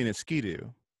submarine. You mean a skidoo?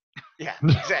 Yeah,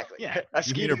 exactly. Yeah.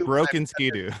 You mean a broken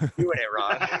skidoo? Doing it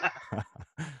wrong.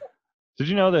 Did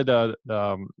you know that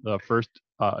the first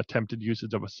attempted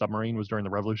usage of a submarine was during the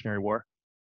Revolutionary War?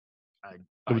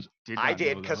 I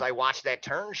did because I watched that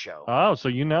Turn show. Oh, so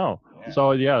you know. Yeah.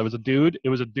 So yeah, it was a dude. It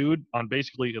was a dude on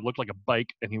basically it looked like a bike,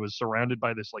 and he was surrounded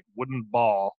by this like wooden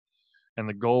ball, and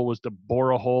the goal was to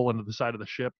bore a hole into the side of the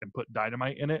ship and put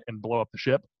dynamite in it and blow up the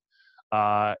ship.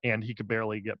 And he could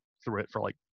barely get through it for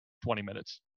like 20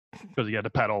 minutes because he had to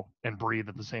pedal and breathe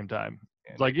at the same time.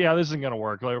 It's like, yeah, this isn't gonna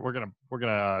work. Like, we're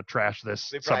gonna trash this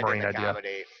They probably submarine didn't idea.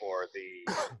 accommodate for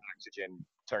the oxygen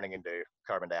turning into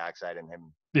carbon dioxide and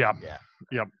him. Yeah,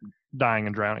 Yeah. dying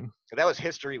and drowning. So that was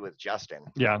history with Justin.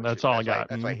 Yeah, which that's is- all I why- got.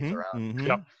 That's why he's Mhm, around. mhm.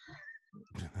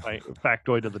 Yep. Right,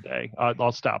 factoid of the day.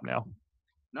 I'll stop now.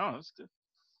 No, that's good.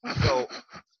 So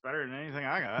It's better than anything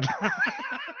I got.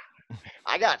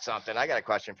 I got something. I got a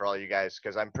question for all you guys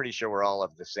because I'm pretty sure we're all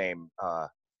of the same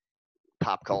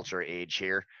pop culture age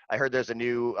here. I heard there's a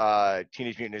new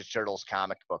Teenage Mutant Ninja Turtles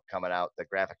comic book coming out, the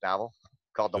graphic novel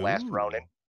called The Last Ooh. Ronin.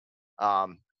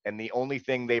 And the only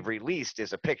thing they've released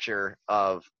is a picture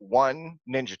of one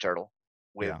Ninja Turtle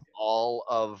with Yeah. all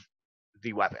of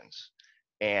the weapons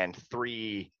and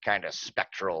 3 kind of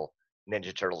spectral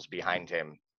Ninja Turtles behind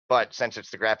him. But since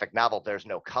it's the graphic novel, there's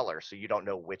no color, so you don't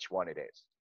know which one it is.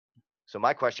 So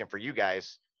my question for you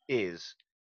guys is,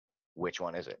 which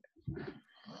one is it?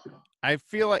 I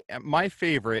feel like my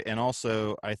favorite, and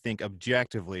also I think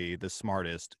objectively the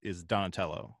smartest, is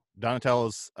Donatello.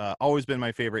 Donatello's always been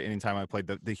my favorite anytime I played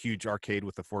the huge arcade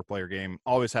with the 4-player game.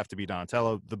 Always have to be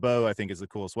Donatello. The bow, I think, is the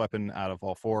coolest weapon out of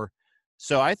all 4.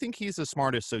 So I think he's the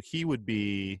smartest, so he would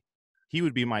be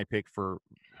my pick for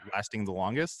lasting the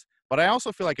longest. But I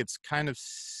also feel like it's kind of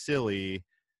silly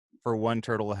for one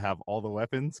turtle to have all the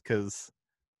weapons, because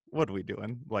what are we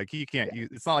doing? Like, you can't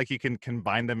it's not like you can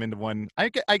combine them into one. I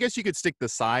guess you could stick the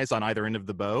size on either end of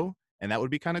the bow, and that would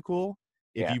be kind of cool.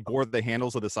 If Yeah. you bore the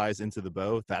handles of the size into the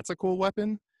bow, that's a cool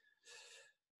weapon.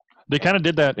 They kind of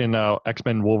did that in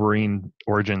X-Men Wolverine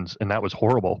Origins, and that was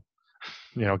horrible.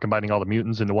 Combining all the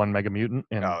mutants into one mega mutant,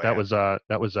 and that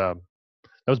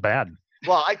was bad.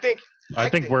 Well, I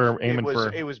think we're aiming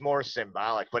it was more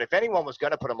symbolic. But if anyone was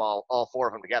going to put them all 4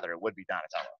 of them together, it would be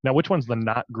Donatello. Now, which one's the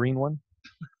not green one?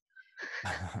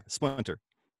 Splinter.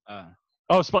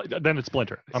 Then it's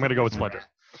Splinter. I'm going to go with Splinter.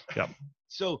 Yep.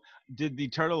 So, did the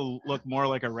turtle look more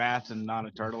like a rat and not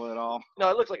a turtle at all? No,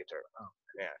 it looks like a turtle. Oh,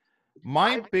 yeah.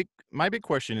 My big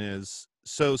question is,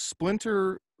 so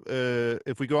Splinter,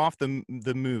 if we go off the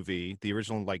movie, the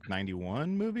original like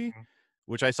 91 movie,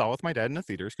 which I saw with my dad in the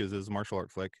theaters because it was a martial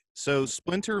art flick. So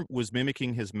Splinter was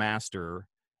mimicking his master,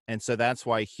 and so that's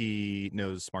why he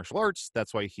knows martial arts.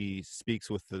 That's why he speaks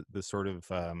with the sort of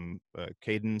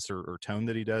cadence or tone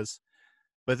that he does.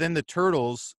 But then the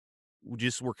turtles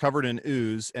just were covered in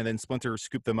ooze, and then Splinter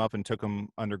scooped them up and took them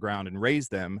underground and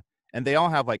raised them. And they all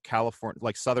have like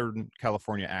Southern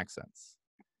California accents.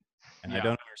 And I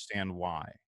don't understand why.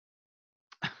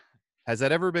 Has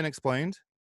that ever been explained?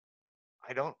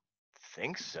 I don't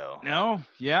think so. No.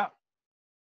 Yeah.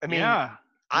 I mean,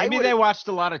 maybe they watched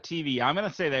a lot of TV. I'm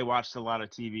gonna say they watched a lot of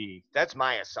TV. That's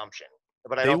my assumption,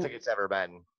 but I don't think it's ever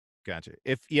been. Gotcha.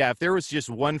 If there was just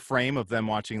one frame of them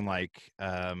watching like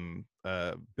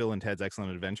Bill and Ted's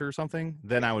Excellent Adventure or something,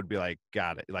 then I would be like,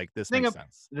 got it. Like, this makes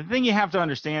sense. The thing you have to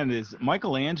understand is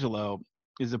Michelangelo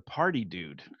is a party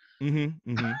dude.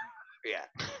 Mm-hmm. Mm-hmm.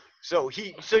 Yeah. So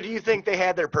do you think they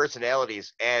had their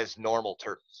personalities as normal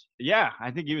turtles? Yeah,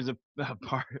 I think he was a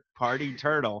party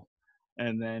turtle,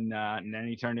 and then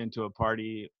he turned into a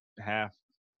party half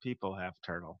people, half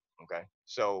turtle. Okay.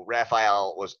 So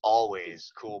Raphael was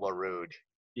always cool but rude.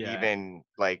 Yeah. Even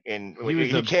like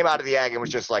he came out of the egg and was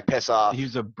just like, piss off. He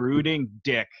was a brooding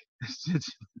dick since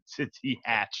he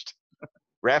hatched.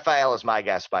 Raphael is my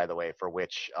guess, by the way, for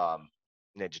which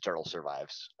Ninja Turtle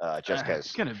survives. Just because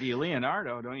it's gonna be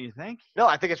Leonardo, don't you think? No,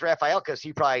 I think it's Raphael because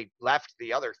he probably left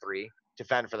the other 3 to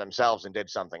fend for themselves and did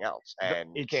something else, and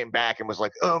he came back and was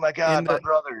like, "Oh my God, my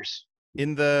brothers!"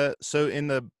 In the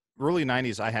early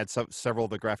 90s, I had several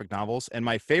of the graphic novels, and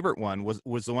my favorite one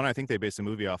was the one I think they based the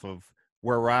movie off of,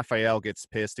 where Raphael gets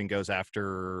pissed and goes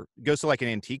to like an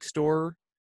antique store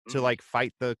to like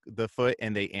fight the Foot,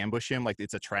 and they ambush him like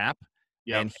it's a trap.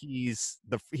 Yep. And he's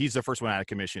the first one out of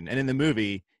commission. And in the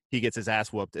movie, he gets his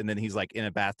ass whooped, and then he's like in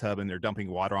a bathtub and they're dumping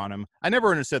water on him. I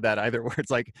never understood that either, where it's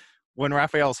like when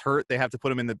Raphael's hurt, they have to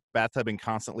put him in the bathtub and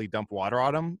constantly dump water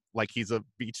on him like he's a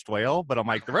beached whale. But I'm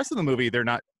like, the rest of the movie,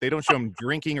 they don't show him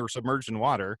drinking or submerged in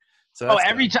water. So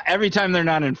every time they're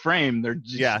not in frame, they're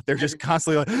just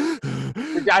constantly like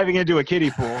they're diving into a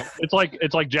kiddie pool. It's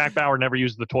like Jack Bauer never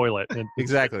used the toilet.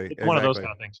 Exactly. It's one of those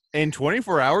kind of things. In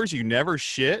 24 hours, you never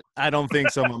shit? I don't think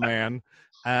so, my man.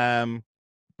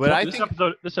 But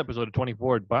well, this episode of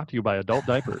 24 brought to you by Adult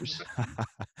Diapers.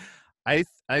 I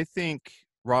think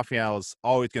Raphael is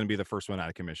always going to be the first one out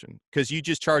of commission, because you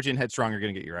just charge in headstrong, you're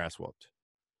going to get your ass whooped.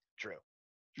 True.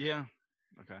 Yeah.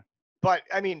 Okay. But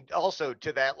I mean, also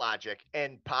to that logic,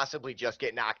 and possibly just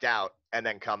get knocked out and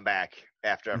then come back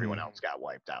after everyone else got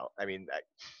wiped out. I mean,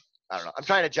 I don't know. I'm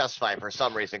trying to justify for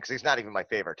some reason because he's not even my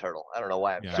favorite turtle. I don't know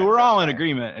why. So we're all in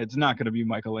agreement. It's not going to be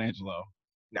Michelangelo.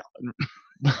 No.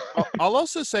 I'll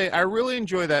also say I really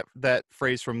enjoy that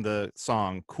phrase from the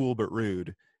song "Cool but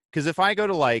Rude," because if I go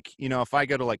to like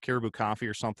Caribou Coffee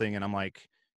or something, and I'm like,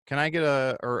 can I get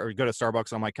or go to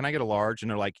Starbucks, and I'm like, can I get a large? And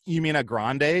they're like, you mean a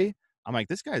grande? I'm like,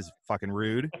 this guy's fucking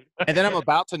rude. And then I'm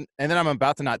about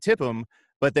to not tip him,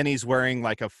 but then he's wearing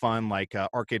like a fun like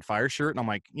Arcade Fire shirt, and I'm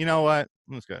like, you know what?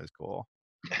 This guy's cool.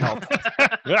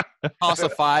 Toss a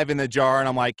 5 in the jar, and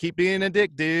I'm like, keep being a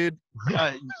dick, dude.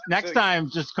 Next time,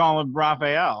 just call him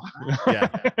Raphael. Yeah.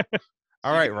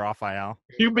 All right, Raphael.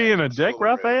 You being a dick, Totally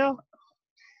right. Raphael?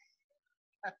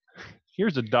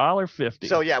 Here's $1.50.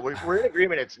 So yeah, we're in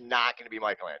agreement. It's not going to be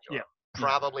Michelangelo. Yeah.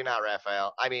 Probably not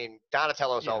Raphael. I mean,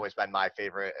 Donatello's Yeah. always been my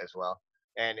favorite as well.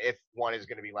 And if one is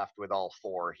going to be left with all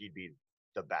four, he'd be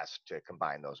the best to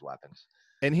combine those weapons.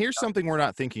 And here's something we're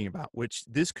not thinking about, which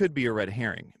this could be a red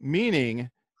herring, meaning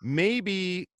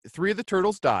maybe 3 of the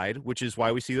turtles died, which is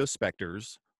why we see those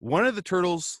specters. One of the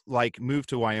turtles like moved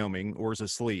to Wyoming or is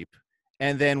asleep.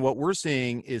 And then what we're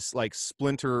seeing is like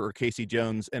Splinter or Casey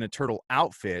Jones in a turtle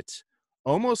outfit,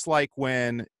 almost like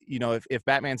when, you know, if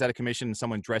Batman's out of commission and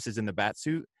someone dresses in the bat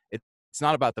suit, it's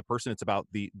not about the person, it's about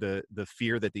the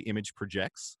fear that the image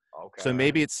projects. Okay. So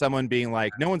maybe it's someone being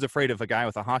like, no one's afraid of a guy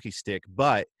with a hockey stick,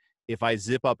 but if I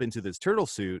zip up into this turtle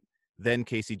suit, then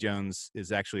Casey Jones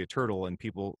is actually a turtle and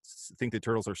people think the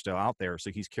turtles are still out there, so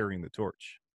he's carrying the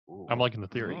torch. Ooh, I'm liking the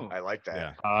theory. Ooh. I like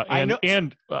that. Yeah.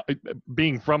 And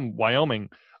being from Wyoming,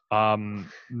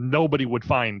 nobody would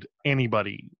find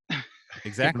anybody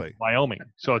Exactly. in Wyoming,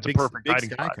 so it's Big, a perfect big hiding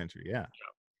sky spot. country, yeah.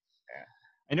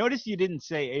 I noticed you didn't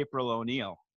say April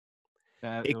O'Neil.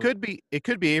 It could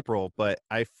be April, but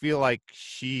I feel like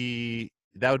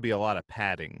that would be a lot of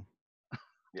padding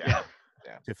Yeah.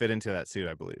 to fit into that suit,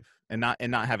 I believe. And not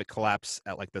have it collapse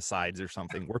at like the sides or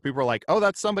something where people are like, "Oh,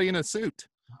 that's somebody in a suit."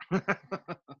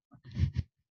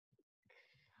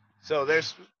 So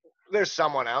there's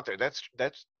someone out there. That's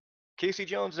Casey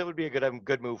Jones. That would be a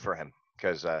good move for him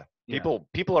because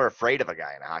people are afraid of a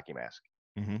guy in a hockey mask.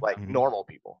 Mhm, Like mhm. normal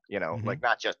people, you know, Mhm. like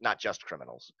not just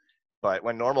criminals. But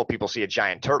when normal people see a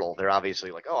giant turtle, they're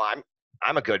obviously like, "Oh,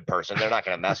 I'm a good person. They're not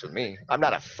going to mess with me. I'm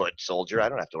not a foot soldier. I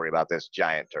don't have to worry about this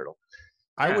giant turtle."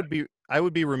 I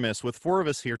would be remiss with 4 of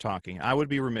us here talking. I would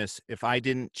be remiss if I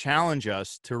didn't challenge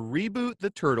us to reboot the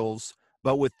Turtles,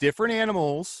 but with different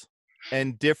animals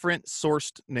and different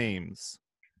sourced names.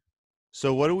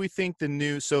 So what do we think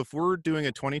so if we're doing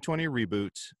a 2020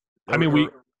 reboot, I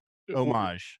mean,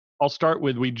 homage. I'll start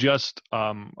with we just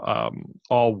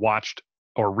all watched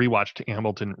or rewatched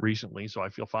Hamilton recently, so I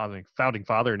feel founding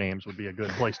father names would be a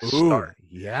good place to start.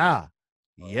 Yeah.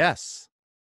 Yes.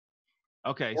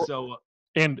 Okay, so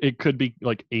And it could be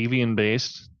like avian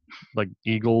based, like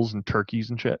eagles and turkeys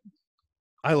and shit.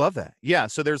 I love that. Yeah,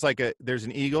 so there's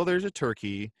an eagle, there's a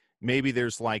turkey, maybe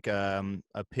there's like a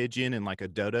pigeon and like a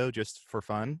dodo just for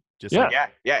fun. Just Yeah.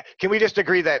 like, Yeah. Can we just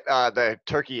agree that the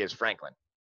turkey is Franklin,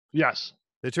 Yes.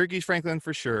 the turkey's Franklin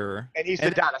for sure. and he's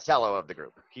the Donatello of the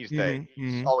group? He's Mhm,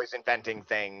 he's mhm. always inventing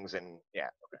things, and yeah.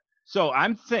 so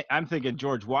I'm thinking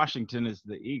George Washington is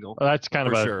the eagle. Well, that's kind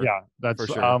For of a sure. yeah. That's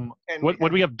For sure. And what do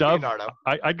we have? Dove. Leonardo.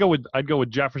 I'd go with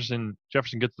Jefferson.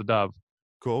 Jefferson gets the dove.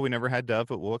 Cool. We never had Dove,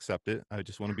 but we'll accept it. I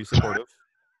just want to be supportive.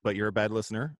 But you're a bad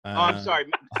listener. Oh, I'm sorry.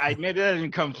 Maybe that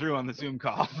didn't come through on the Zoom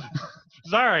call.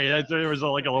 Sorry, there was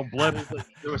like a little blip.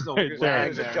 There was no Right there.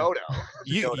 It's a dodo.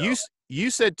 You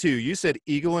said 2. You said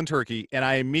eagle and turkey, and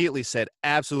I immediately said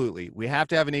absolutely. We have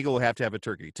to have an eagle. We have to have a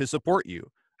turkey to support you.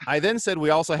 I then said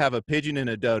we also have a pigeon and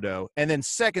a dodo, and then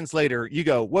seconds later you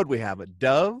go, "What'd we have? A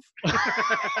dove?"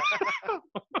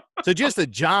 So just a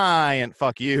giant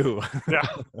fuck you Yeah.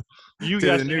 You to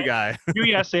yes, the new guy. you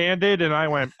yes anded, and I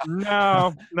went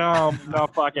no,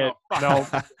 fuck it, no.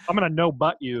 I'm gonna no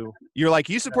butt you. You're like,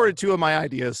 you supported 2 of my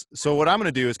ideas, so what I'm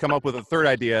going to do is come up with a third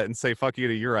idea and say fuck you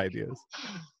to your ideas.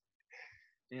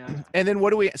 Yeah. And then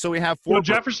what do we? So we have 4. Well,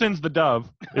 Jefferson's the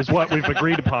dove is what we've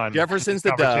agreed upon. Jefferson's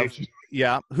the dove. Conversation.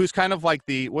 Yeah, who's kind of like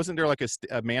wasn't there like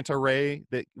a manta ray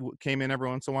that came in every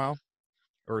once in a while,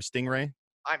 or a stingray?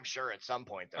 I'm sure at some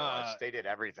point there was. They did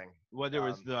everything. Well, there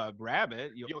was the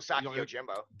rabbit. Yosaki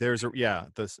Yojimbo. There's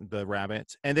the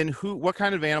rabbit, and then what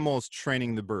kind of animal is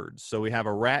training the birds? So we have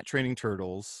a rat training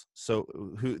turtles. So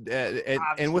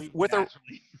and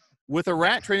with a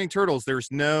rat training turtles,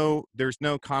 there's no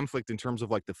conflict in terms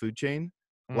of like the food chain.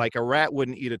 Like a rat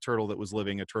wouldn't eat a turtle that was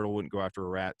living. A turtle wouldn't go after a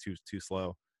rat too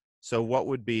slow. So what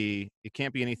would be? It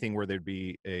can't be anything where there'd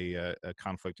be a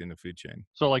conflict in the food chain.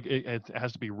 So like it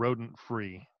has to be rodent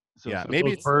free. Yeah, So maybe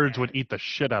those it's birds would eat the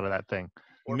shit out of that thing.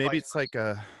 Or maybe vice it's like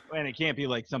a and it can't be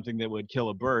like something that would kill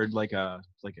a bird, like a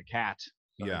cat.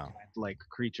 Yeah. Like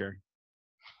creature.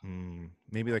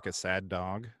 Maybe like a sad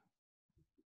dog.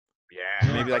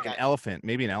 Yeah. Maybe like an elephant.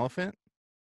 Maybe an elephant.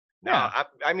 No,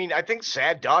 I mean, I think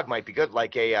sad dog might be good,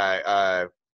 like a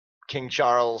King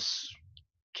Charles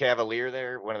Cavalier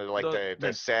there, one of the the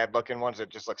The- sad looking ones that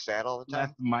just look sad all the time.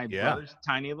 That's my Yeah. brother's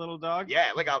tiny little dog.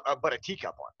 Yeah, like but a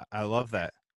teacup one. I love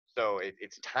that. So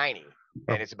it's tiny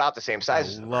and it's about the same size I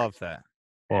as the bird. love that.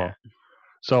 Well,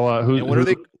 so who? And what are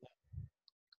they?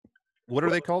 What are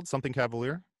they called? Something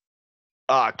Cavalier?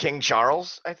 King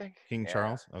Charles, I think. King Yeah.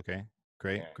 Charles. Okay,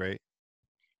 great, Yeah. great.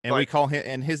 And we But- call him,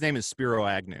 and his name is Spiro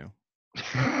Agnew.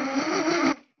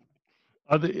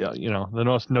 Are they, the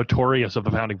most notorious of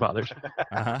the founding fathers.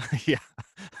 Yeah.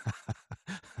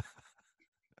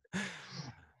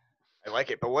 I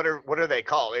like it, but what are they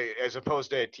called? As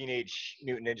opposed to Teenage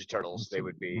Mutant Ninja Turtles, they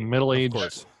would be. Of Middle-aged.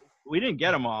 course. We didn't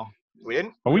get them all. We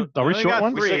didn't. Are we only short got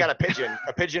one? We still Three. got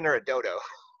a pigeon or a dodo.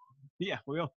 Yeah,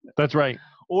 we all. That's right.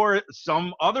 Or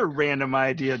some other random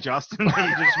idea, Justin, that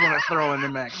you just want to throw in the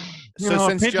mix. So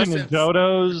since pigeon Justin, and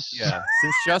dodos. yeah,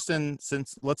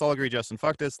 since let's all agree, Justin,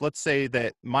 fuck this. Let's say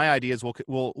that my ideas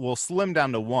will slim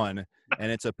down to one,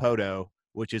 and it's a podo,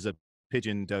 which is a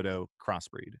pigeon dodo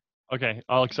crossbreed. Okay,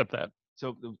 I'll accept that.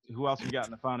 So who else we got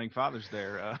in the founding fathers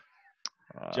there?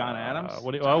 John Adams?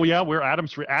 Oh yeah, we're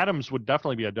Adams. Adams would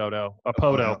definitely be a dodo, a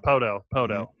podo.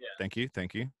 Thank you. And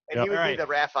Yep. he would be Alright. the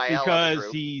Raphael of the Because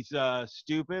group. he's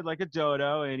stupid like a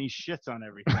dodo and he shits on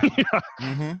everything.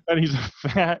 Mm-hmm. And he's a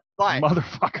fat But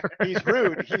motherfucker. he's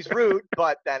rude. He's rude,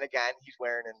 but then again, he's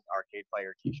wearing an Arcade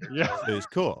Fire T-shirt. Yeah. so- So he's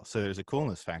cool. So there's a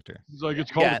coolness factor. He's like, it's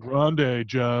called Yeah. a grande,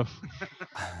 Jeff.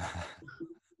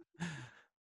 All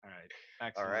right.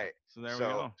 Excellent. All right. So there we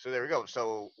go. So there we go.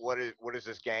 So what is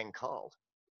this gang called?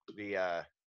 The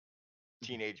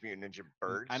Teenage Mutant Ninja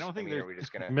Birds. I don't think mean, they're- are we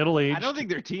just gonna? Middle-aged. I don't think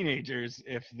they're teenagers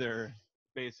if they're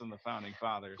based on the founding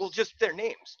fathers. Well, just their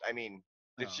names. I mean,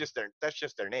 it's Oh. just that's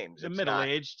just their names. the It's not-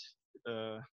 middle-aged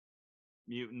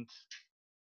mutant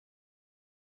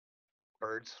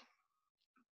birds.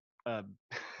 uh,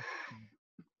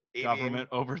 Avian government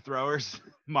overthrowers,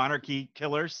 monarchy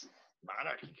killers.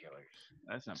 monarchy killers.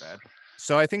 That's not bad.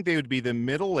 So I think they would be the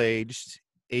middle-aged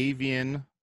avian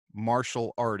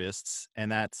martial artists,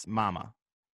 and that's Mama.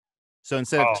 So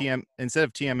instead of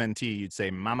TMNT, you'd say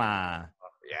Mama.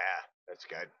 Yeah, that's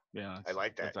good. Yeah, I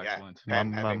like that. That's Yeah. excellent.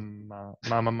 Patent pending. Mama.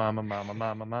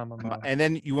 And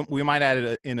then we might add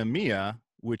it in a Mia,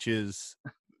 which is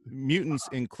mutants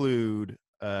include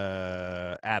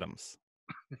Adams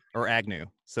or Agnew.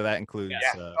 So that includes.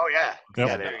 Yeah. Oh yeah. Yep.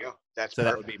 Yeah. There you go. That's So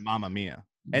that would perfect. be Mamma Mia.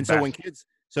 And so when kids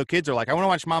are like, I want to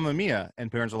watch Mamma Mia,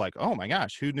 and parents are like, oh my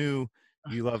gosh, who knew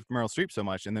you loved Meryl Streep so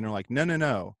much? And then they're like,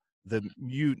 no, the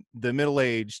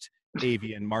middle-aged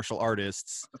avian martial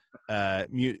artists,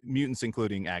 mutants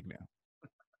including Agnew,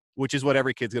 which is what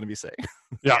every kid's gonna be saying.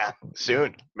 Yeah.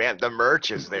 Soon, man. The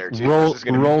merch is there too. This is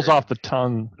gonna be Rolls great. off the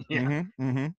tongue. Yeah.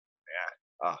 Mm-hmm.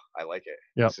 Oh, I like it.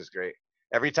 Yep. This is great.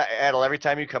 Every time, Adel, every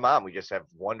time you come on, we just have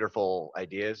wonderful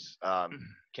ideas.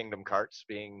 Kingdom Carts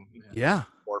being Yeah.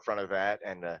 forefront of that,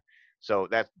 and so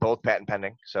that's both patent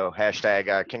pending. So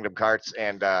hashtag Kingdom Carts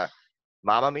and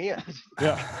Mamma Mia.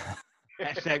 Yeah.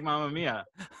 Hashtag Mamma Mia,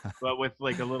 but with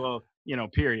like a little,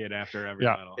 period after every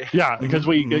Yeah. title. Yeah, because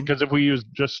Mhm. if we use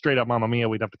just straight up Mamma Mia,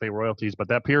 we'd have to pay royalties. But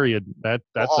that period, that's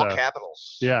all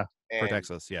capitals. yeah. And For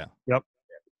Texas, yeah.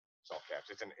 It's all caps.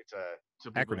 It's a So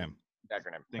people Acronym.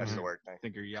 acronym. Think That's the you're- word.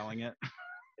 think you're yelling it.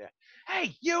 Yeah.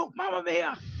 Hey, you, Mamma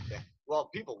Mia. Well,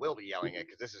 people will be yelling it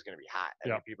because this is going to be hot. I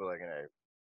Yeah. mean, people are going to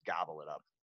gobble it up.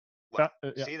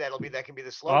 Yeah. See, that can be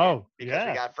the slogan. Oh, because yeah.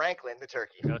 we got Franklin the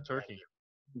turkey. Got turkey.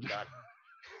 Done.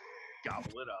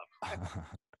 Gobble it up.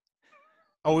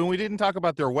 Oh, and we didn't talk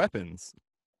about their weapons.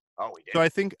 Oh, we did. So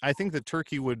I think the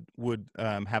turkey would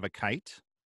have a kite,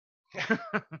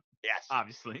 Yes.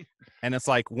 Obviously. and it's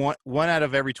like one out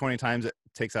of every 20 times it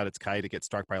takes out its kite, it gets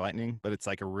struck by lightning, but it's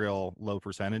like a real low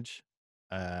percentage.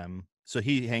 So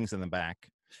he hangs in the back.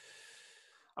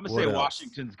 I'm gonna What say else?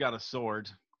 Washington's got a sword.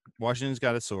 Washington's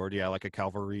got a sword, yeah, like a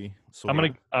cavalry sword.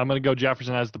 I'm gonna go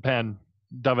Jefferson as the pen,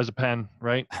 Dove as a pen,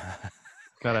 right?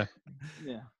 Gotta.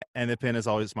 Yeah. And the pin is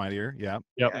always mightier, yeah.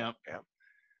 Yep. Yeah.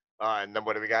 And then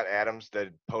what do we got? Adams,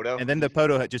 the Poto. And then the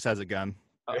Poto just has a gun.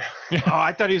 Oh,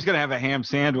 I thought he was gonna have a ham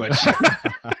sandwich.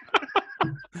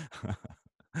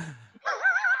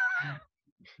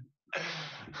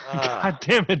 God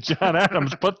damn it, John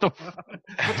Adams, put the food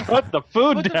Put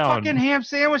the down. fucking ham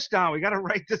sandwich down. We gotta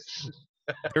write this.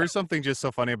 There's something just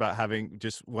so funny about having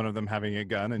just one of them having a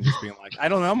gun and just being like, I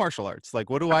don't know martial arts. Like,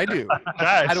 what do I do?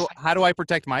 Guys, How do I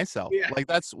protect myself? Yeah. Like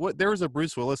that's what there was a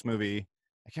Bruce Willis movie.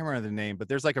 I can't remember the name, but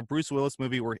there's like a Bruce Willis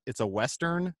movie where it's a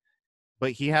Western,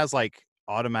 but he has like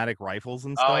automatic rifles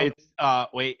and stuff. Oh, it's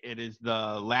wait, it is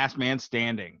the Last Man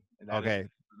Standing. That is Okay.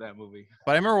 that movie.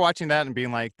 But I remember watching that and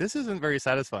being like, this isn't very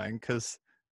satisfying because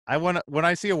when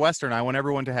I see a Western, I want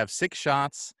everyone to have 6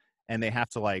 shots, and they have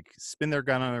to like spin their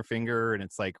gun on their finger, and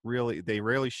it's like really they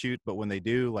rarely shoot, but when they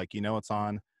do, like it's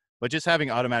on. But just having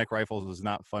automatic rifles is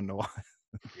not fun to watch.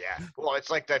 Yeah. Well, it's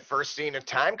like that first scene of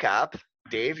Time Cop.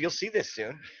 Dave, you'll see this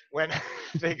soon when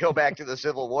they go back to the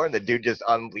Civil War and the dude just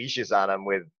unleashes on them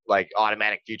with like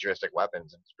automatic futuristic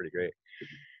weapons. It's pretty great.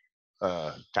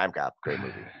 Time Cop, great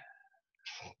movie.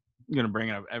 I'm gonna bring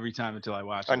it up every time until I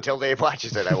watch it. Until Dave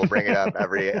watches it, I will bring it up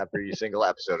every single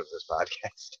episode of this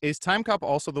podcast. Is Time Cop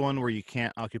also the one where you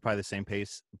can't occupy the same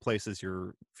place as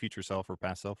your future self or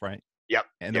past self, right? Yep.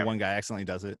 And the one guy accidentally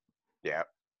does it. Yeah.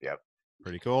 Yep.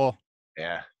 Pretty cool.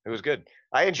 Yeah, it was good.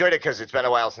 I enjoyed it because it's been a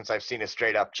while since I've seen a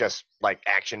straight up just like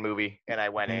action movie, and I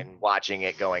went in watching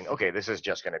it going, okay, this is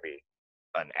just going to be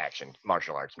an action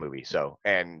martial arts movie. So,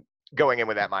 and going in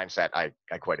with that mindset, I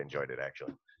quite enjoyed it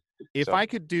actually. If I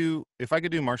could do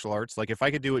martial arts, like if I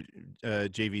could do what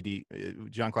JVD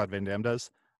Jean-Claude Van Damme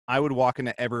does, I would walk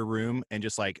into every room and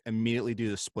just like immediately do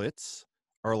the splits,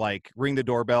 or like ring the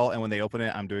doorbell, and when they open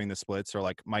it, I'm doing the splits, or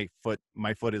like my foot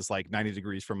is like 90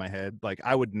 degrees from my head. Like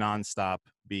I would nonstop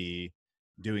be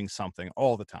doing something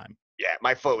all the time. Yeah,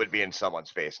 my foot would be in someone's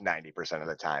face 90% of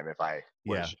the time if I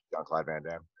was Jean-Claude Van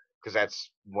Damme, because that's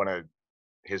one of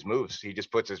his moves. He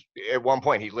just puts at one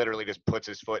point he literally just puts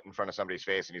his foot in front of somebody's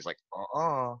face, and he's like,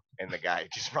 and the guy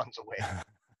just runs away.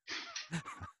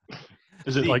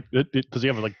 Is it like? Does he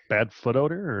have like bad foot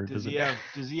odor, or does he have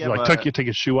like take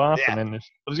his shoe off and then? I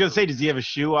was gonna say, does he have a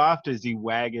shoe off? Does he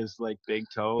wag his like big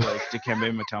toe like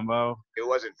Dikembe Mutombo? It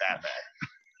wasn't that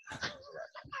bad.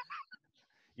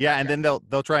 Yeah, and then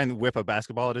they'll try and whip a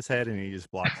basketball at his head, and he just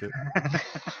blocks it.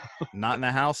 Not in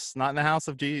the house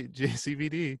of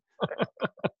JCVD.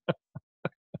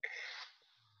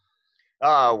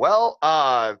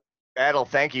 Adel,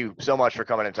 thank you so much for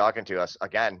coming and talking to us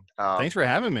again. Thanks for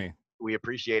having me. We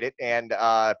appreciate it. And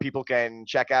people can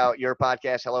check out your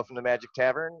podcast, Hello from the Magic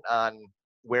Tavern, on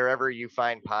wherever you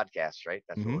find podcasts, right?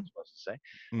 That's what we're supposed to say.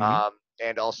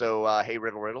 And also Hey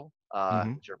Riddle Riddle,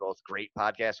 which are both great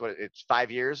podcasts. It's 5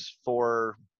 years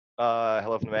for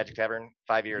Hello from the Magic Tavern,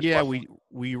 5 years. Yeah, plus.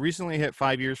 we recently hit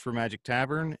 5 years for Magic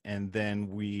Tavern, and then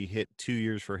we hit 2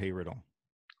 years for Hey Riddle.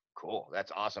 Cool.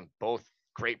 That's awesome. Both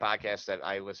great podcasts that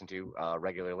I listen to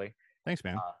regularly. Thanks,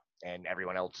 man. And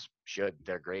everyone else should.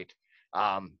 They're great.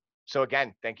 So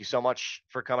again, thank you so much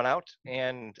for coming out,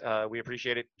 and we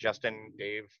appreciate it. Justin,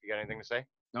 Dave, you got anything to say?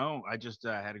 No, I just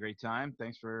had a great time.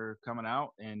 Thanks for coming out,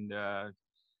 and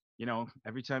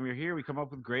every time you're here, we come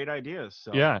up with great ideas.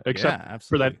 So. Yeah, except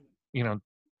for that,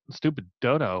 stupid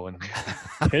dodo and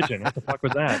pigeon. What the fuck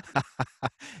was that?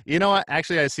 You know what?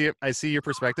 Actually, I see your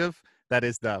perspective. That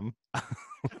is dumb.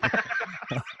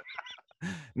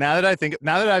 Now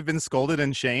that I've been scolded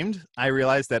and shamed, I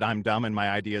realize that I'm dumb and my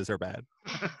ideas are bad.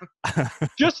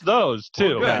 Just those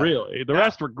two, really. The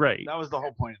rest were great. That was the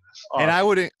whole point of this. And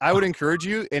I would encourage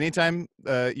you, anytime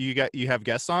you have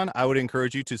guests on, I would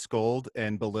encourage you to scold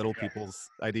and belittle people's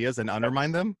ideas and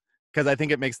undermine them, because I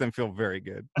think it makes them feel very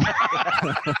good.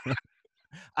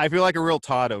 I feel like a real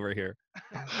Todd over here.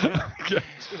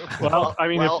 Well, I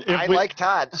mean, if I like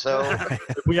Todd, so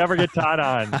if we ever get Todd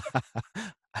on,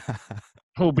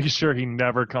 we'll be sure he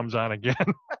never comes on again.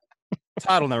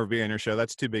 Todd will never be on your show.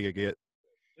 That's too big a get.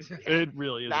 It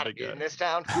really is not big in this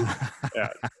town. Yeah.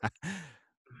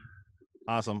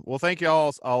 Awesome. Well, thank you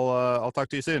all. I'll talk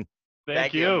to you soon.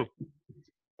 Thank you.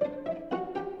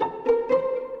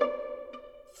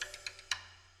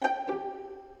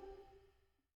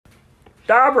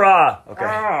 Dabra! Okay.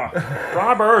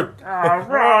 Robert!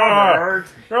 Robert!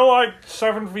 You're like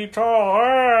 7 feet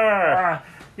tall.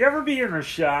 You ever be in a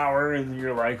shower and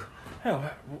you're like,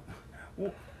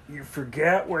 you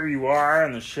forget where you are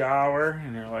in the shower,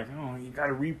 and you're like, you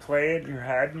gotta replay it in your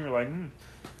head, and you're like,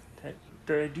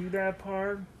 did I do that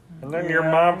part? And then your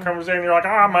mom comes in, and you're like,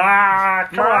 Ma,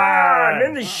 come on, I'm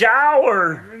in the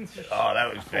shower. Oh,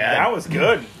 that was bad. That was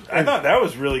good. I thought that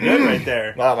was really good right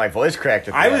there. Wow, my voice cracked.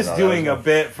 I was doing a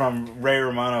bit from Ray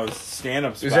Romano's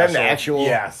stand-up special. Is that an actual?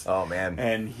 Yes. Oh, man.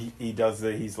 And he does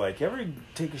he's like, you ever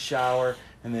take a shower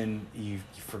and then you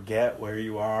forget where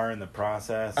you are in the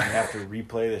process, and you have to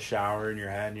replay the shower in your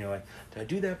head, and you're like, did I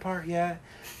do that part yet?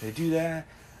 Did I do that?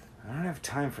 I don't have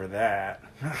time for that.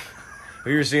 Have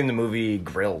you ever seen the movie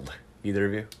Grilled? Either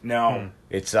of you? No.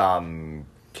 It's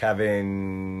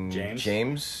Kevin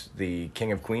James, the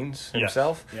King of Queens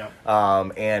himself. Yes.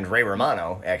 And Ray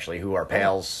Romano, actually, who are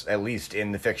pals, at least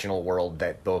in the fictional world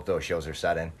that both those shows are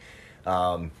set in.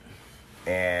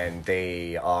 And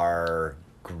they are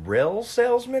grill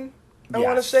salesmen, I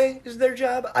want to Yes. say, is their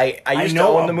job. I used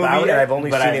know to own the movie, about and it, I've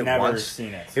only but seen I've it never once.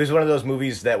 seen it. It was one of those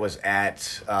movies that was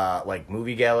at like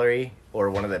Movie Gallery or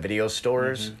one of the video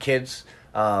stores.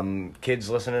 Mm-hmm. Kids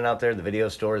listening out there, the video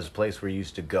store is a place where you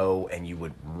used to go and you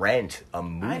would rent a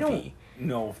movie. I don't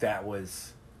know if that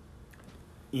was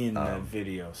in the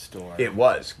video store. It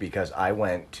was, because I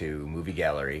went to Movie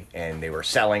Gallery and they were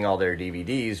selling all their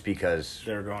DVDs because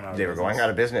They were going out of they were going business. out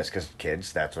of business because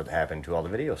kids, that's what happened to all the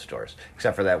video stores.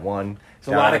 Except for that one.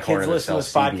 So a down lot on of the corner kids that listen to this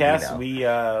sells CBD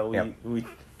podcast. now. We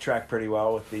track pretty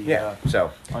well with the Yeah.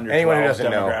 So under anyone who 12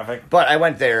 doesn't know, demographic. but I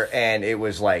went there and it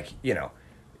was like, you know,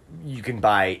 you can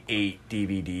buy 8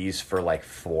 DVDs for like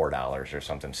 $4 or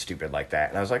something stupid like that.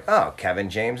 And I was like, oh, Kevin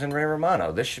James and Ray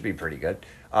Romano, this should be pretty good.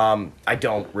 I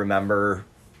don't remember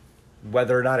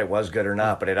whether or not it was good or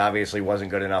not, but it obviously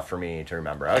wasn't good enough for me to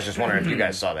remember. I was just wondering if you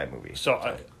guys saw that movie.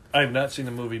 So I have not seen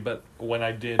the movie, but when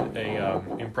I did a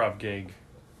improv gig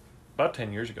about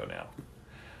 10 years ago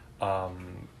now,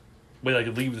 we like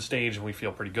leave the stage and we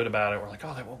feel pretty good about it. We're like,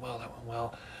 oh, that went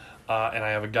well. And I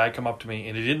have a guy come up to me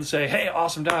and he didn't say, hey,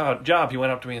 awesome job. He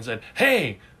went up to me and said,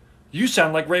 hey, you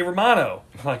sound like Ray Romano.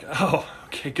 I'm like, oh,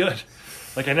 okay, good.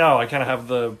 Like, I know, I kind of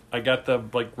have I got the,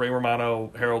 like, Ray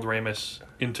Romano, Harold Ramis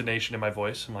intonation in my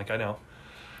voice. I'm like, I know.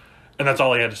 And that's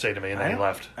all he had to say to me, and then he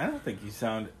left. I don't think you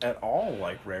sound at all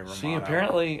like Ray Romano. See,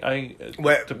 apparently,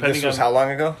 Wait, this was how long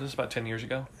ago? This is about 10 years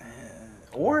ago.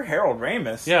 Or Harold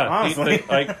Ramis. Yeah, honestly.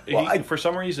 for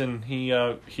some reason, he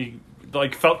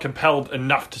like felt compelled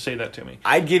enough to say that to me.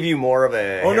 I'd give you more of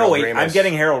a Oh, no, Harold wait. Ramis. I'm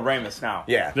getting Harold Ramis now.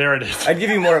 Yeah. There it is. I'd give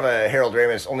you more of a Harold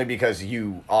Ramis only because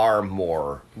you are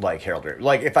more like Harold Ramis.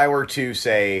 Like, if I were to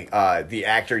say the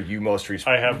actor you most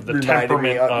I have the reminded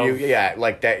temperament me of of- you, yeah,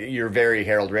 like that, you're very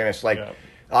Harold Ramis. Like,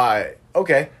 Yeah.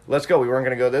 Okay, let's go. We weren't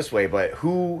going to go this way, but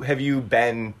who have you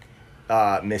been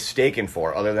mistaken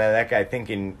for, other than that guy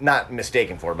thinking, not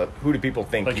mistaken for, but who do people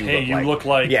think Like, you hey, look you like? look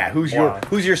like Yeah, who's blah.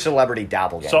 your celebrity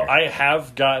doppelganger? So I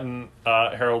have gotten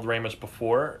Harold Ramis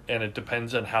before, and it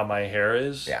depends on how my hair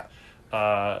is. Yeah.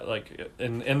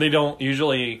 And they don't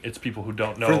usually. It's people who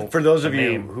don't know. For those the of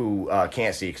you name. who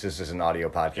can't see, because this is an audio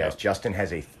podcast, Yeah. Justin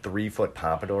has a 3-foot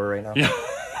pompadour right now. Yeah.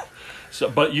 So,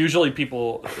 but usually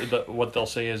people, what they'll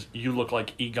say is, "You look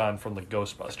like Egon from the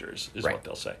Ghostbusters," is Right. what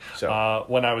they'll say. So-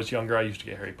 when I was younger, I used to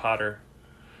get Harry Potter.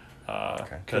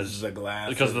 Because of the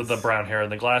glasses. Because of the brown hair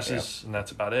and the glasses, and that's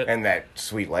about it. And that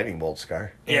sweet lightning bolt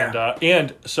scar. We were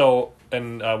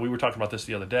talking about this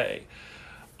the other day.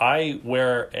 I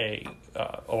wear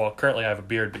currently I have a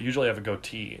beard, but usually I have a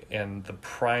goatee. And the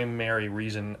primary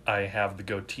reason I have the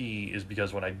goatee is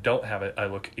because when I don't have it, I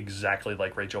look exactly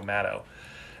like Rachel Maddow.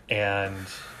 And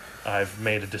I've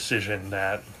made a decision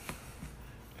that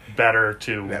better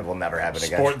to That will never happen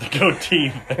again. sport the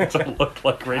goatee than to look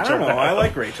like Rachel I don't know. Maddow. I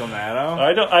like Rachel Maddow.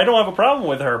 I don't have a problem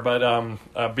with her,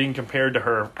 but being compared to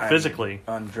her physically.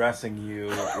 I'm undressing you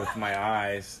with my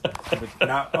eyes.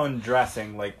 Not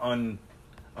undressing, like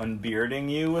unbearding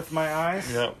you with my eyes.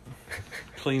 Yep.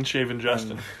 Clean shaven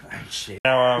Justin. Shit.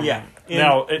 Now, Yeah.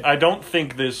 I don't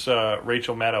think this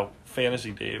Rachel Maddow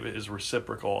fantasy, Dave, is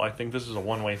reciprocal. I think this is a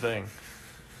one-way thing.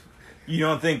 You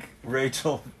don't think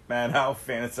Rachel Maddow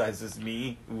fantasizes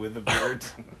me with a beard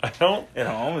I don't. at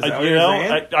home? Is that what You you're know,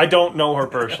 saying? I don't know her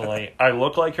personally. I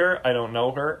look like her. I don't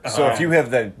know her. So if you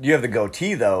have the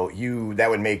goatee though, that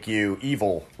would make you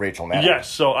evil Rachel Maddow. Yes,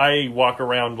 so I walk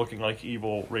around looking like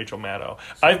evil Rachel Maddow.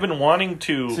 I've been wanting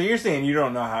to. So you're saying you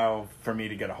don't know how for me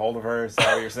to get a hold of her? Is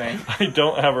that what you're saying? I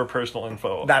don't have her personal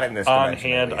info Not in this on dimension,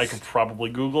 hand. at I least. could probably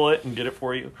Google it and get it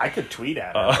for you. I could tweet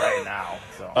at her right now.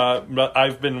 So. But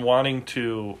I've been wanting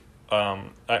to.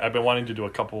 I've been wanting to do a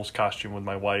couple's costume with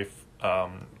my wife,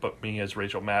 but me as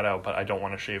Rachel Maddow. But I don't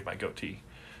want to shave my goatee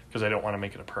because I don't want to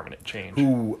make it a permanent change.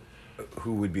 Who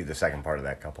would be the second part of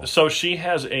that couple? So she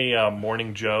has a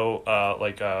Morning Joe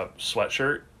like a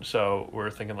sweatshirt. So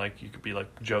we're thinking like you could be like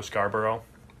Joe Scarborough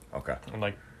Okay. and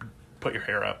like put your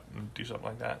hair up and do something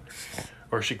like that,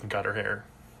 or she can cut her hair.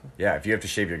 Yeah, if you have to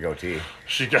shave your goatee.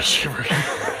 She's got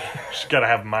to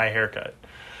have my haircut.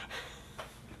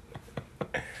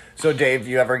 So Dave,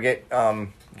 you ever get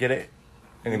it?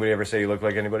 Anybody ever say you look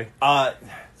like anybody?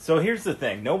 So here's the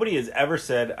thing. Nobody has ever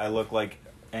said I look like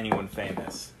anyone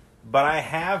famous. But I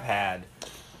have had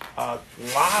a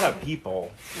lot of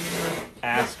people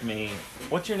ask me,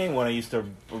 what's your name? When I used to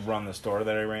run the store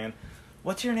that I ran.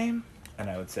 What's your name? And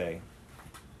I would say,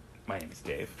 my name is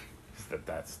Dave. 'Cause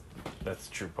that's the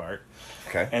true part.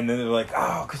 Okay. And then they're like,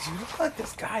 oh, because you look like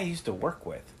this guy I used to work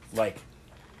with. Like,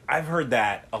 I've heard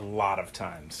that a lot of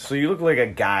times. So you look like a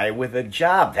guy with a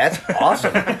job. That's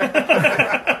awesome.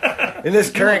 In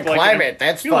this current like climate,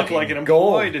 that's you look fucking like an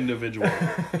gold. employed individual.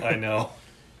 I know.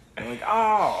 I'm like,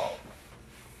 oh,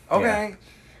 okay.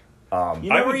 You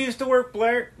never used to work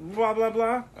blah blah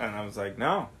blah, and I was like,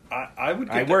 no, I would.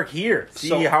 Get I work here. See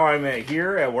So- how I'm at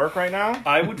here at work right now?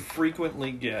 I would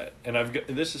frequently get, and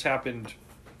this has happened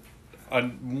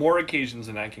on more occasions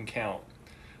than I can count.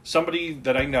 Somebody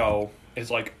that I know is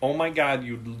like, "Oh my God,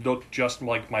 you look just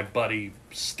like my buddy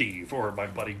Steve or my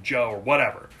buddy Joe or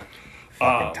whatever."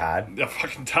 Fucking Todd. Yeah,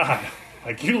 fucking Todd.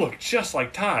 Like, you look just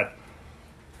like Todd.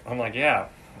 I'm like, yeah,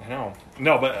 I know.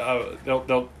 No, but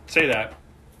they'll say that.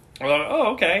 I'm like,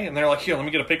 oh, okay. And they're like, here, let me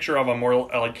get a picture of him, or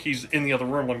like he's in the other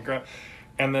room. Let me grab.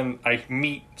 And then I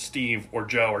meet Steve or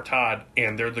Joe or Todd,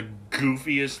 and they're the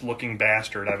goofiest looking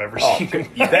bastard I've ever seen. in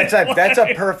my That's a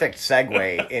life. perfect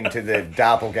segue into the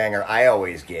doppelganger I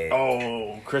always get.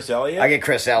 Oh, Chris Elliott. I get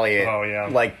Chris Elliott. Oh, yeah.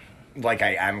 Like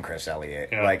I am Chris Elliott.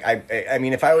 Yeah. Like I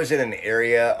mean, if I was in an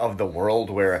area of the world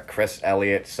where a Chris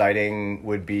Elliott sighting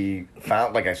would be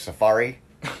found, like a safari,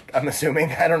 I'm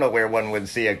assuming. I don't know where one would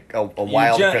see a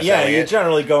wild Chris you Elliott.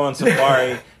 generally go on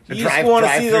safari. You just want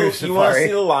to see drive-through you want to safari.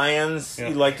 see the lions. Yeah.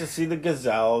 You like to see the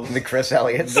gazelles. The Chris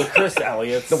Elliott's. The Chris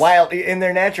Elliott's. The wild in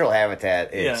their natural habitat.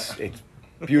 It's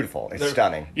beautiful. It's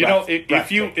stunning. You know, if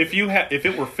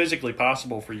it were physically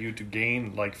possible for you to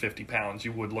gain like 50 pounds,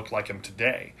 you would look like him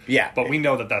today. Yeah. But we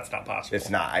know that that's not possible. It's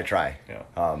not. I try.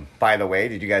 Yeah. By the way,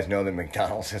 did you guys know that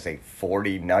McDonald's has a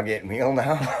 40 nugget meal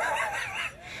now?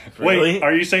 Really? Wait,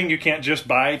 are you saying you can't just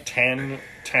buy 10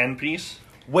 piece?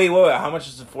 Wait. How much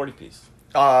is a 40 piece?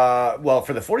 Well,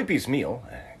 for the 40-piece meal,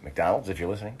 McDonald's, if you're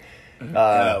listening,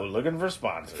 Looking for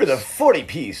sponsors. for the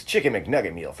 40-piece Chicken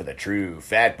McNugget meal for the true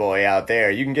fat boy out there,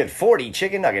 you can get 40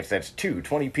 chicken nuggets. That's 2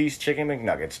 20-piece Chicken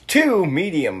McNuggets, 2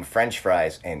 medium French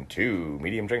fries, and 2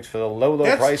 medium drinks for the low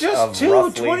That's price just of 2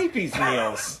 roughly 20-piece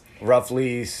meals.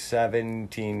 roughly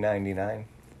 $17.99.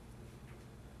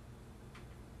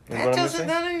 That doesn't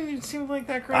even seem like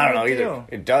that great. I don't know of a either. deal.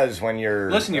 It does when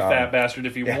you're. Listen, you fat bastard.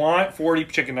 If you yeah. want 40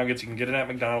 chicken nuggets, you can get it at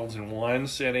McDonald's in one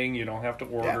sitting. You don't have to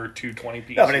order 2 20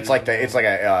 pieces. No, but it's like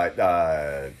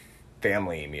a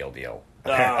family meal deal.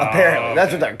 Apparently,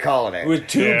 that's what they're calling it. With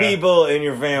 2 Yeah. people in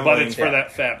your family. But it's for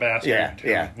that fat bastard. Yeah, who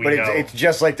yeah. we But know. it's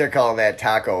just like they're calling that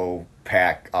taco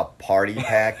pack a party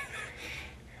pack.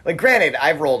 Like, granted,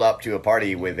 I've rolled up to a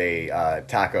party with a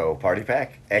taco party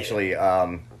pack. Actually,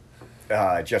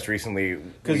 just recently.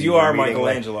 Because we you were are meeting,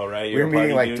 Michelangelo, right? We You're were a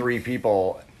meeting party like dude. 3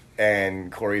 people,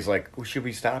 and Corey's like, well, should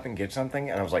we stop and get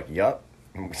something? And I was like, yup.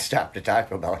 And we stopped at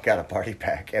Taco Bell and got a party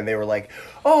pack. And they were like,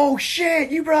 oh, shit,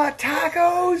 you brought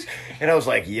tacos? And I was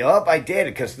like, yup, I did.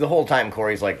 Because the whole time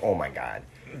Corey's like, oh, my God.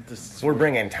 We're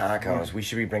bringing tacos. We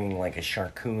should be bringing like a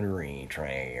charcuterie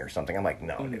tray or something. I'm like,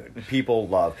 no, dude. People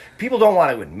don't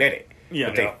want to admit it. Yeah.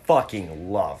 But they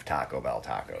fucking love Taco Bell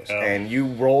tacos. And you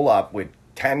roll up with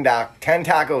 10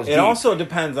 tacos It deep. also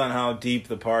depends on how deep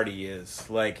the party is.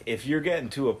 Like, if you're getting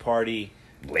to a party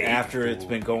Late. after it's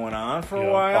been going on for Yeah.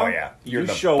 a while, Oh, yeah. You're you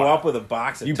the show bo- up with a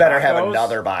box of You better have tacos.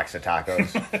 another box of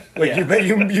tacos. Like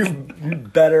Yeah. you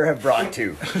better have brought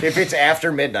 2. If it's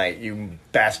after midnight, you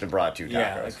best have brought 2 tacos.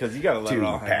 Yeah, because you got to let 2 it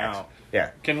all hang packs. out.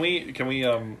 Yeah. Can we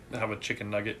have a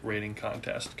chicken nugget rating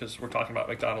contest? Because we're talking about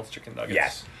McDonald's chicken nuggets.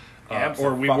 Yes.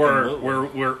 Or we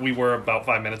Abso-fucking-lutely. were about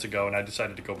 5 minutes ago, and I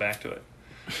decided to go back to it.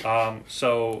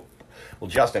 So Well,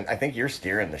 Justin, I think you're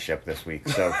steering the ship this week.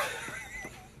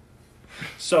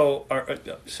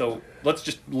 so let's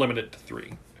just limit it to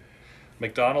 3: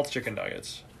 McDonald's chicken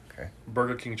nuggets, Okay.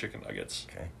 Burger King chicken nuggets,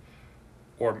 Okay.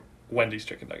 or Wendy's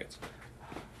chicken nuggets.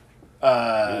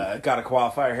 Got a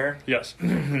qualifier here. Yes.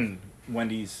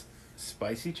 Wendy's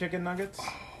spicy chicken nuggets.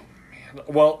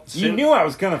 Well, You knew I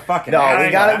was gonna fucking. No, ask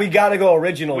we that. gotta go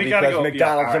original We gotta because go- yeah,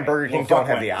 McDonald's all and Burger right. King Well, don't fuck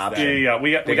have the Wendy's option. then. Yeah,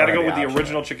 we They got don't to have go the with the option.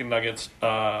 original chicken nuggets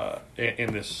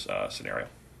in this scenario.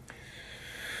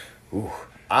 Ooh.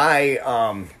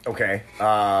 Okay.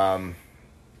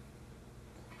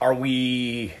 Are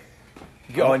we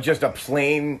going just a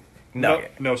plain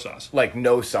nugget? No sauce. Like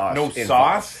no sauce. No involved?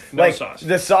 sauce? No Like sauce.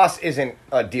 the sauce isn't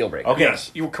a deal breaker. Okay.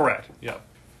 Yes, you were correct. Yeah.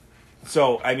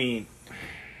 So I mean,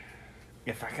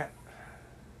 if I got,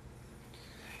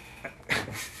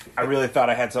 I really thought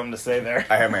I had something to say there.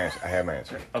 I have my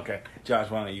answer. Okay, Josh,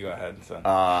 why don't you go ahead and say?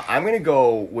 I'm gonna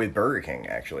go with Burger King.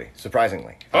 Actually,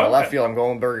 surprisingly, Oh, on left okay. field, I'm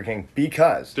going with Burger King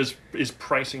because Is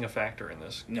pricing a factor in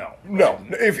this? No.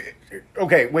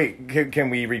 Okay, wait.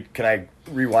 Can I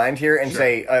rewind here and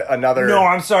say another? No,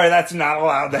 I'm sorry. That's not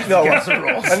allowed. That's No, against the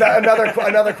rules.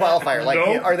 another qualifier. Like,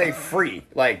 No. are they free?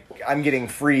 Like, I'm getting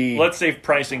free. Let's say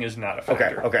pricing is not a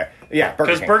factor. Okay. Yeah, Burger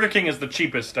Because King. Burger King is the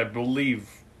cheapest, I believe.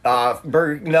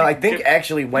 No, I think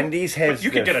actually Wendy's has. But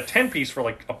you could get a 10-piece for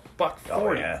like $1.40.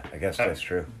 Oh yeah, I guess that's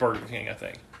true. Burger King, I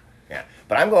think. Yeah,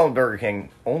 but I'm going Burger King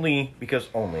only because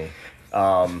they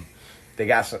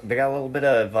got a little bit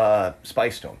of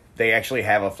spice to them. They actually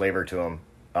have a flavor to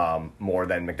them more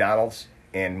than McDonald's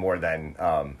and more than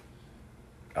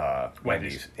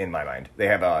Wendy's in my mind. They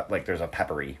have there's a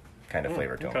peppery kind of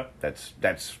flavor to them.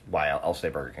 That's why I'll say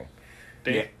Burger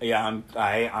King. Yeah,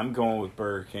 I'm going with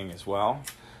Burger King as well.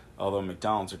 Although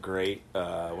McDonald's are great when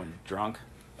you're drunk.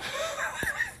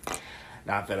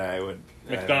 Not that I would.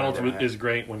 McDonald's is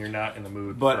great when you're not in the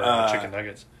mood but, for chicken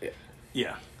nuggets.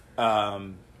 Yeah.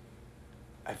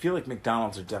 I feel like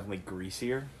McDonald's are definitely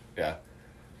greasier. Yeah.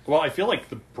 Well, I feel like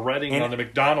the breading on the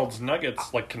McDonald's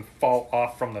nuggets can fall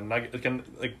off from the nugget.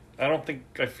 I don't think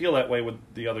I feel that way with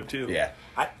the other two. Yeah.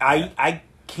 I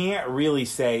can't really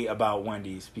say about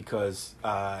Wendy's because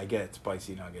I get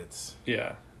spicy nuggets.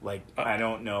 Yeah. I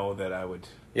don't know that I would.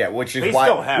 Yeah, which is They why,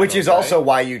 still have which those, is also right?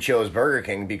 why you chose Burger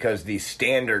King, because the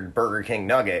standard Burger King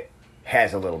nugget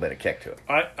has a little bit of kick to it.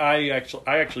 I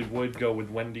actually would go with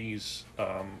Wendy's,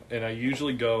 and I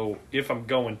usually go, if I'm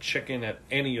going chicken at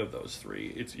any of those three,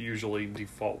 it's usually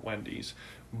default Wendy's.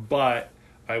 But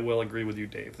I will agree with you,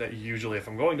 Dave, that usually if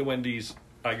I'm going to Wendy's,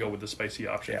 I go with the spicy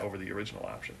option over the original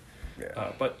option.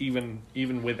 Yeah. But even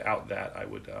without that, I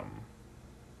would.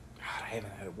 God, I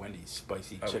haven't had a Wendy's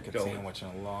spicy I would chicken go sandwich in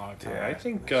a long time. I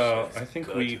think That shit is think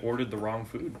good. we ordered the wrong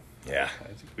food. Yeah. I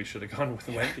think we should have gone with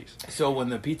Wendy's. So when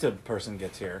the pizza person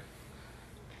gets here,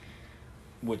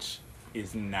 which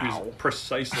is now,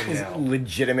 Precisely now.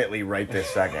 Legitimately right this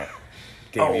second.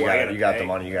 Dave, Oh, you got pay. the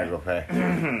money, you gotta go pay.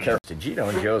 Careful to Gino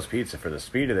and Joe's Pizza for the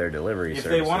speed of their delivery if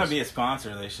services. they want to be a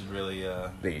sponsor, they should really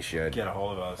They should. get a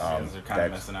hold of us because they're kind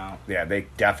of that's- missing out. Yeah, they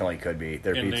definitely could be.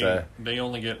 Their And pizza. they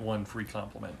only get one free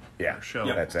compliment. Yeah, per show.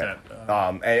 that's it. That,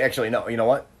 And actually, no, you know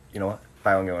what?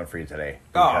 Buy one, get one free today.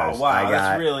 Oh, Because wow,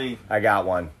 that's really- I got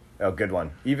one. A good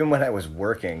one. Even when I was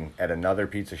working at another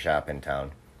pizza shop in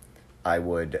town, I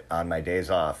would, on my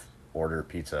days off, order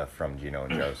pizza from Gino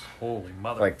and Joe's. Holy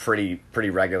mother! Like pretty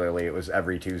regularly. It was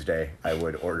every Tuesday I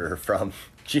would order from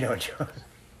Gino and Joe's.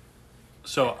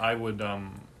 So I would.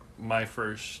 My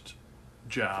first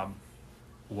job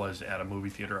was at a movie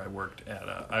theater. I worked at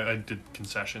I did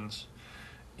concessions,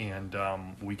 and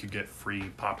we could get free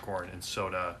popcorn and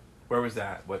soda. Where was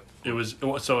that? What? It was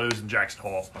in Jackson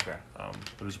Hole. Okay.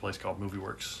 There was a place called Movie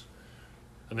Works,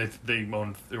 and they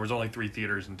owned. There was only 3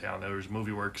 theaters in town. There was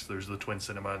Movie Works, there's the Twin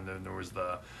Cinema, and then there was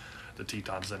the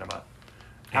Teton Cinema.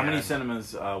 How many And,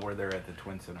 cinemas were there at the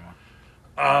Twin Cinema?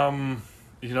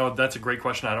 That's a great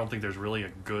question. I don't think there's really a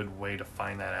good way to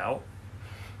find that out.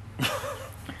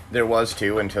 There was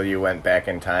 2 until you went back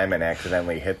in time and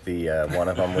accidentally hit the one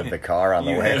of them with the car on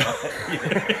the way.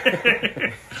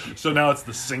 So now it's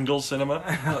the single cinema.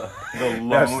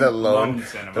 That's the lone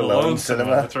cinema. the lone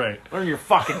cinema. That's right. Learn your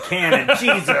fucking canon,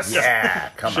 Jesus. Yeah,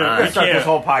 come Sure, on. we Start can't. this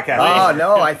whole podcast. Oh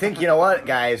no! I think you know what,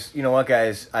 guys.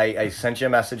 I sent you a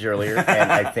message earlier,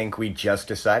 and I think we just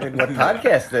decided what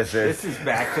podcast this is. This is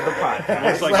back to the podcast.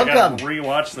 Looks like I Welcome. gotta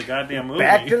rewatch the goddamn movie.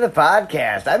 Back to the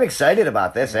podcast. I'm excited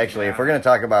about this. Actually, if we're going to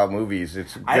talk about movies,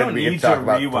 it's I good don't we can need talk to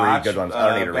about rewatch, 3 good ones. I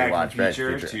don't need to Back to the rewatch Back to the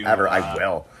Future Future to, ever. I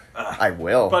will. I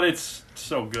will. But it's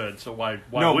so good. So why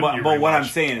No, wouldn't you but what I'm rewatch?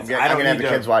 saying is, I'm I don't gonna have need the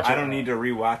to. kids watch I it. don't need to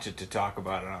rewatch it to talk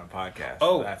about it on a podcast.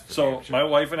 Oh, That's for so damn sure. my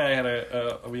wife and I had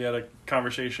a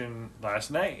conversation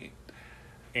last night,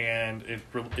 and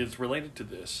it's related to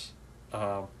this.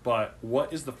 But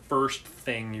what is the first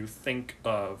thing you think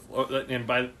of? And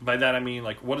by that I mean,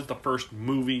 like, what is the first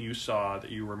movie you saw that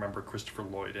you remember Christopher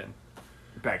Lloyd in?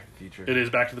 Back to the Future. It is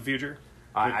Back to the Future.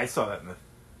 I saw that in the.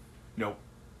 Nope.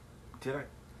 Did I?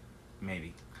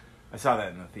 Maybe. I saw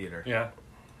that in the theater. Yeah,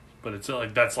 but it's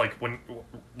like that's like when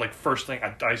like first thing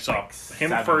I saw him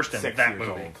 7, first in 6 that years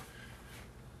movie. Old.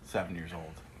 7 years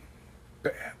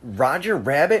old. Roger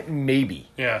Rabbit, maybe.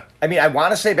 Yeah, I mean, I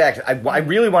want to say I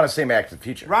really want to say Back to the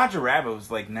Future. Roger Rabbit was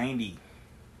like 90,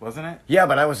 wasn't it? Yeah,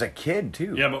 but I was a kid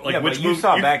too. yeah, but like yeah, which but you movie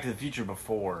saw Back to the Future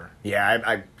before. Yeah,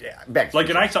 Back to the Like, Future.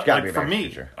 and I saw It's gotta like be for Back to the me,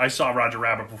 Future. I saw Roger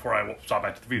Rabbit before I saw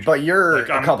Back to the Future. But you're Like,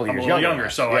 a couple I'm years a little younger, younger,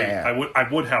 than so us. Yeah, yeah. I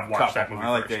would have watched that Couple. movie I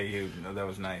like first. that you. That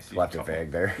was nice. You Left it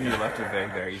vague there. You left it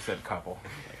vague there. You said couple.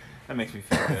 That makes me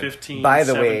feel good. 15, By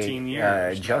the 17 way,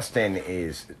 years. Justin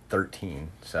is 13,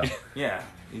 so Yeah,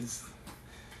 he's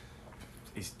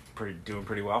doing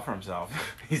pretty well for himself.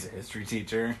 He's a history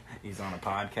teacher. He's on a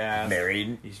podcast.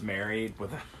 Married. He's married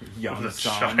with a young With a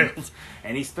son. child.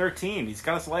 And he's 13. He's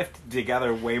got his life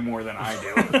together way more than I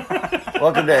do.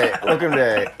 welcome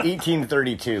to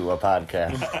 1832, a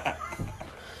podcast.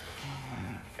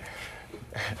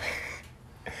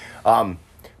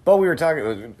 But we were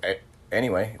talking.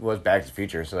 Anyway, it was Back to the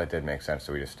Future, so that did make sense.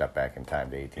 So we just stepped back in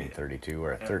time to 1832,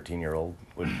 where a 13-year-old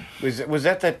would... Was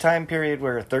that the time period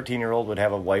where a 13-year-old would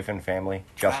have a wife and family,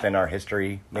 just in our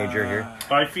history major here?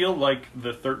 I feel like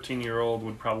the 13-year-old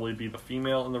would probably be the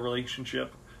female in the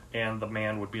relationship, and the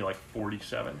man would be like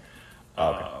 47.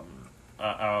 Okay.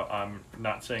 I'm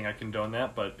not saying I condone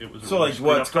that, but it was... So, like,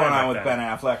 what's going on with Ben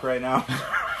Affleck right now?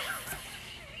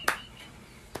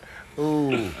 Ooh.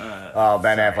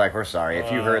 Ben Affleck, we're sorry.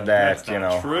 If you heard that, that's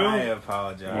not true. I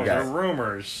apologize. Those are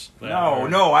rumors.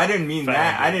 No, I didn't mean that.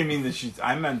 founded. I didn't mean that she's...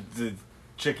 I meant the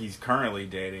chick he's currently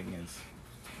dating is...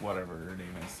 Whatever her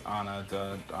name is. Ana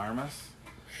de Armas?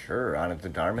 Sure, Ana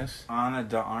de Armas? Ana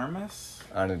de Armas?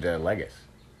 Ana de Legis.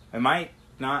 I might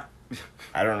not...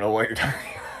 I don't know what you're talking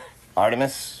about.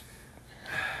 Artemis?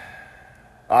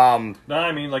 No,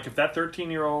 I mean, like, if that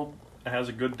 13-year-old has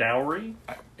a good dowry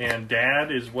and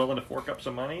dad is willing to fork up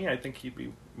some money, I think he'd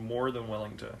be more than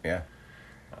willing to. Yeah.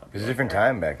 It was a different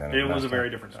time back then. It was a very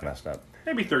up. different It's time. messed up.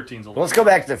 Maybe 13's a little. Well, let's go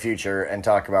back to the future and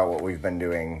talk about what we've been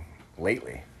doing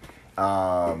lately.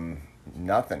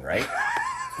 Nothing, right?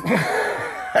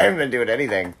 I haven't been doing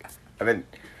anything. I've been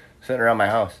sitting around my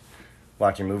house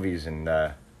watching movies and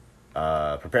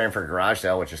preparing for a garage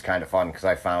sale, which is kind of fun because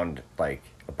I found like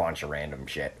a bunch of random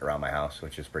shit around my house,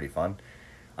 which is pretty fun.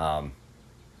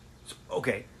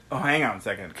 Okay. Oh, hang on a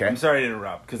second. Okay. I'm sorry to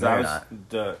interrupt because No, I you're was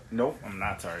not. Nope, I'm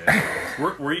not sorry. To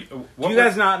interrupt. Were you, Do you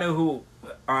guys not know who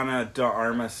Ana de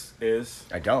Armas is?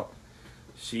 I don't.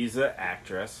 She's an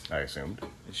actress. I assumed.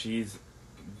 She's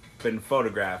been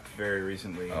photographed very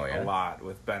recently Oh, yeah? a lot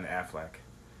with Ben Affleck,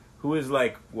 who is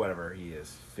like whatever he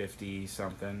is, 50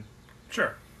 something.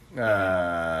 Sure.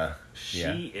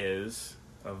 She is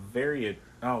a very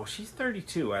she's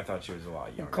 32. I thought she was a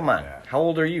lot younger. Come than on. that. How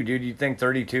old are you, dude? You think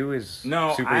 32 is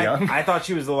super young? I thought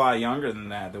she was a lot younger than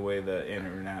that. The way the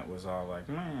internet was all like,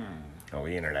 Oh,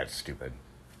 the internet's stupid.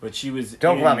 But she was.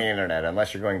 Don't go on the internet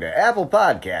unless you're going to Apple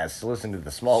Podcasts to listen to the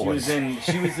small She ones.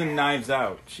 was in Knives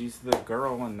Out. She's the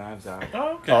girl in Knives Out.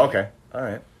 Oh, okay. Oh, okay. All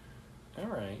right. All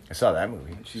right. I saw that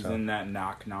movie. She's so. in that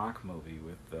Knock Knock movie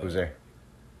with Who's there?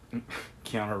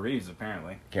 Keanu Reeves,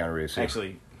 apparently. Keanu Reeves.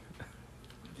 Actually,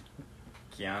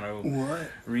 Keanu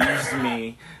Reeves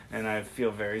me, and I feel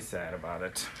very sad about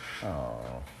it.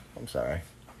 Oh, I'm sorry.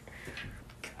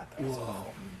 Whoa.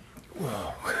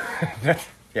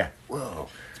 Yeah. Whoa.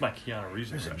 It's my Keanu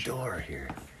Reeves There's a impression. door here.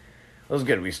 That was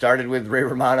good. We started with Ray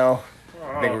Romano.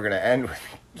 I think we're going to end with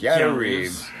Keanu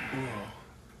Reeves. Whoa.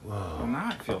 Well, now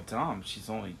I feel dumb. She's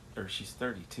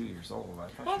 32 years old. I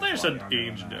thought Well, she was there's a an lot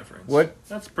younger age than that. difference. What?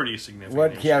 That's pretty significant.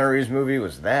 What age Keanu Reeves movie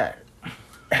was that?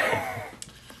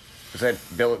 Was that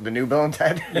the new Bill and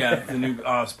Ted? Yeah, the new.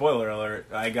 Spoiler alert!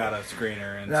 I got a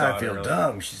screener and Now saw I feel it earlier.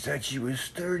 dumb. She said she was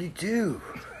 32.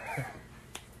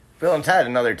 Bill and Ted,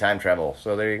 another time travel.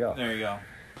 So there you go. There you go.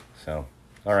 So,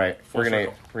 all right, Full we're gonna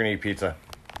circle. eat pizza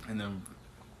And then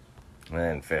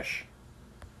and fish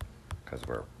because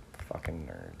we're fucking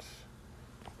nerds.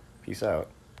 Peace out.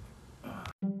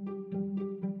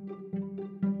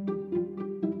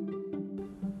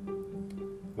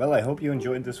 Well, I hope you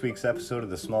enjoyed this week's episode of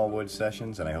the Smallwood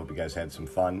Sessions, and I hope you guys had some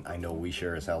fun. I know we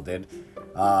sure as hell did.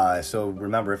 So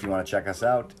remember, if you want to check us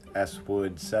out,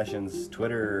 S-Wood Sessions,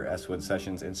 Twitter, S-Wood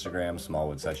Sessions, Instagram,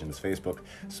 Smallwood Sessions, Facebook,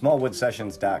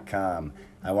 smallwoodsessions.com.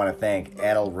 I want to thank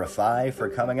Adil Rafai for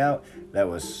coming out. That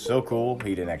was so cool.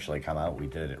 He didn't actually come out. We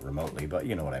did it remotely, but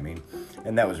you know what I mean.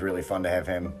 And that was really fun to have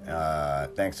him.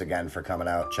 Thanks again for coming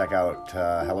out. Check out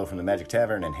Hello from the Magic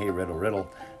Tavern and Hey Riddle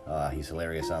Riddle. He's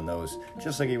hilarious on those,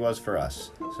 just like he was for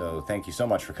us. So thank you so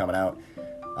much for coming out.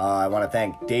 I want to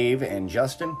thank Dave and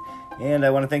Justin, and I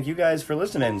want to thank you guys for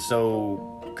listening.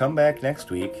 So come back next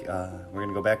week. We're going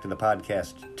to go back to the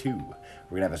podcast 2.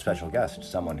 We're going to have a special guest,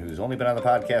 someone who's only been on the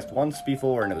podcast once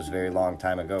before, and it was a very long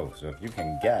time ago. So if you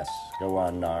can guess, go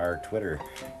on our Twitter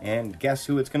and guess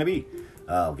who it's going to be.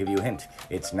 I'll give you a hint.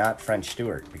 It's not French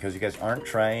Stewart, because you guys aren't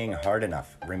trying hard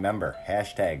enough. Remember,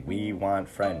 hashtag we want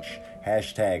French,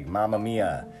 hashtag Mamma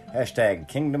Mia, hashtag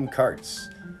Kingdom Carts.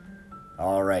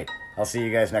 All right, I'll see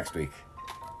you guys next week.